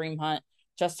Chubb and Kareem Hunt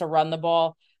just to run the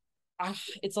ball.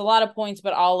 It's a lot of points,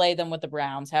 but I'll lay them with the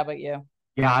Browns. How about you?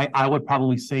 Yeah, I would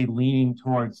probably say leaning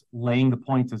towards laying the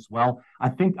points as well. I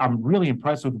think I'm really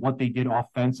impressed with what they did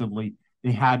offensively.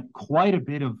 They had quite a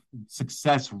bit of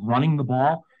success running the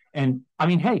ball. And I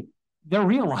mean, hey, they're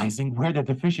realizing where the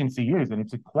deficiency is, and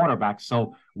it's a quarterback.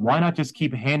 So why not just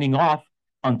keep handing off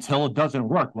until it doesn't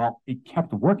work? Well, it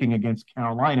kept working against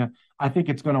Carolina. I think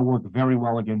it's going to work very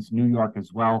well against New York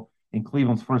as well in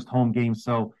Cleveland's first home game.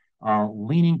 So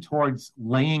leaning towards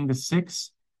laying the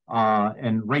 6.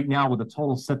 And right now, with a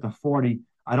total set to 40,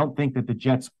 I don't think that the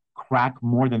Jets crack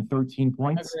more than 13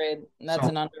 points. Agreed. That's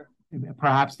an under.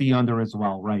 Perhaps the under as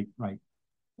well. Right.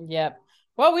 Yep.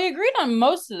 Well, we agreed on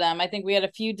most of them. I think we had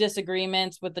a few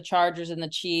disagreements with the Chargers and the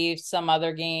Chiefs, some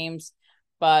other games,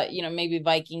 but maybe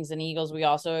Vikings and Eagles we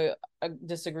also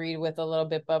disagreed with a little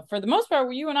bit. But for the most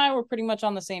part, you and I were pretty much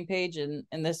on the same page in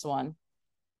this one.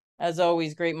 As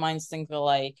always, great minds think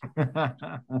alike.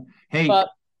 Hey,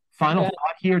 final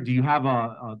thought here. Do you have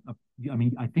I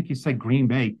mean, I think you said Green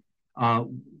Bay.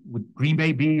 Would Green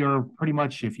Bay be your pretty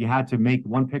much, if you had to make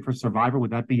one pick for Survivor, would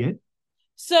that be it?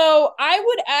 So I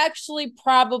would actually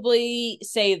probably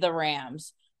say the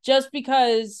Rams, just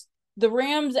because the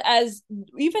Rams,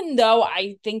 even though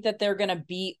I think that they're going to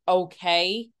be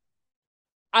okay,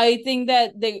 I think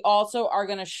that they also are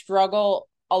going to struggle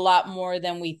a lot more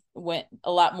than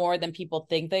people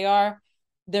think they are.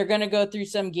 They're going to go through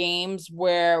some games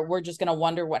where we're just going to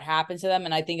wonder what happened to them.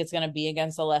 And I think it's going to be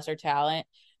against a lesser talent.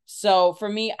 So for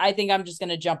me, I think I'm just going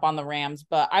to jump on the Rams.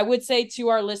 But I would say to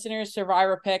our listeners,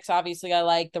 Survivor picks, obviously I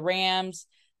like the Rams.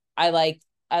 I like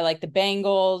the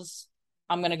Bengals.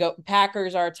 I'm going to go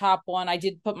Packers are a top one. I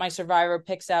did put my Survivor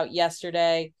picks out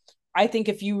yesterday. I think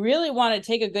if you really want to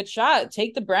take a good shot,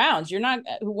 take the Browns.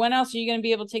 When else are you going to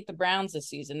be able to take the Browns this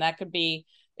season? That could be,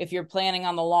 if you're planning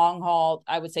on the long haul,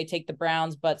 I would say take the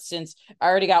Browns. But since I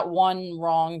already got one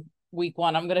wrong week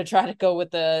 1, I'm going to try to go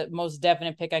with the most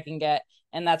definite pick I can get.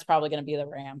 And that's probably going to be the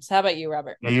Rams. How about you,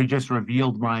 Robert? Yeah, you just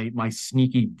revealed my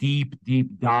sneaky deep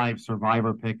dive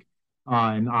Survivor pick.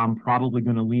 And I'm probably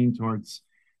going to lean towards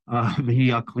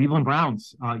the Cleveland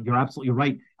Browns. You're absolutely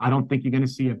right. I don't think you're going to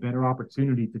see a better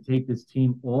opportunity to take this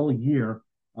team all year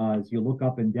as you look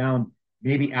up and down,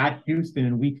 maybe at Houston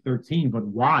in week 13. But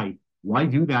why? Why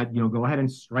do that? Go ahead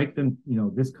and strike them,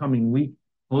 this coming week,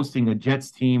 hosting a Jets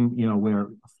team, where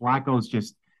Flacco's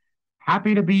just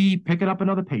happy to be picking up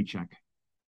another paycheck.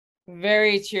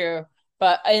 Very true.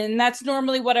 And that's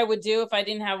normally what I would do if I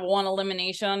didn't have one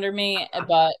elimination under me.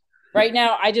 But right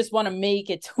now, I just want to make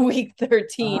it to week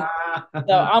 13.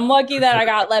 So I'm lucky that I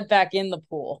got let back in the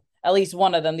pool. At least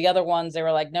one of them. The other ones, they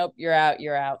were like, nope, you're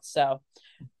out. So,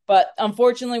 but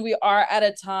unfortunately, we are out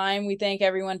of time. We thank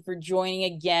everyone for joining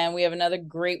again. We have another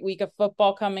great week of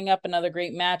football coming up, another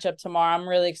great matchup tomorrow. I'm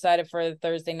really excited for the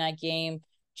Thursday night game,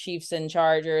 Chiefs and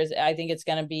Chargers. I think it's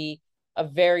going to be a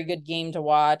very good game to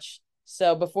watch.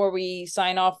 So before we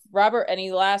sign off, Robert,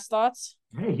 any last thoughts?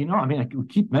 Hey, we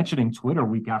keep mentioning Twitter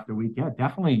week after week. Yeah,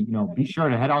 definitely, be sure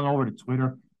to head on over to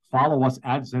Twitter. Follow us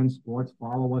at Zen Sports.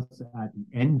 Follow us at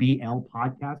the NBL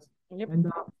Podcast. Yep.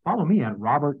 And follow me at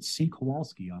Robert C.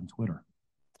 Kowalski on Twitter.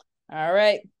 All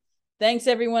right. Thanks,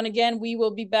 everyone. Again, we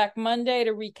will be back Monday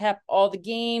to recap all the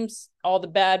games, all the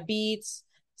bad beats,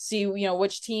 see,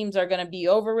 which teams are going to be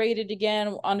overrated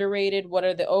again, underrated, what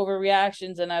are the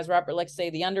overreactions, and as Robert likes to say,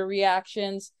 the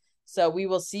underreactions. So we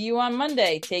will see you on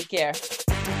Monday. Take care.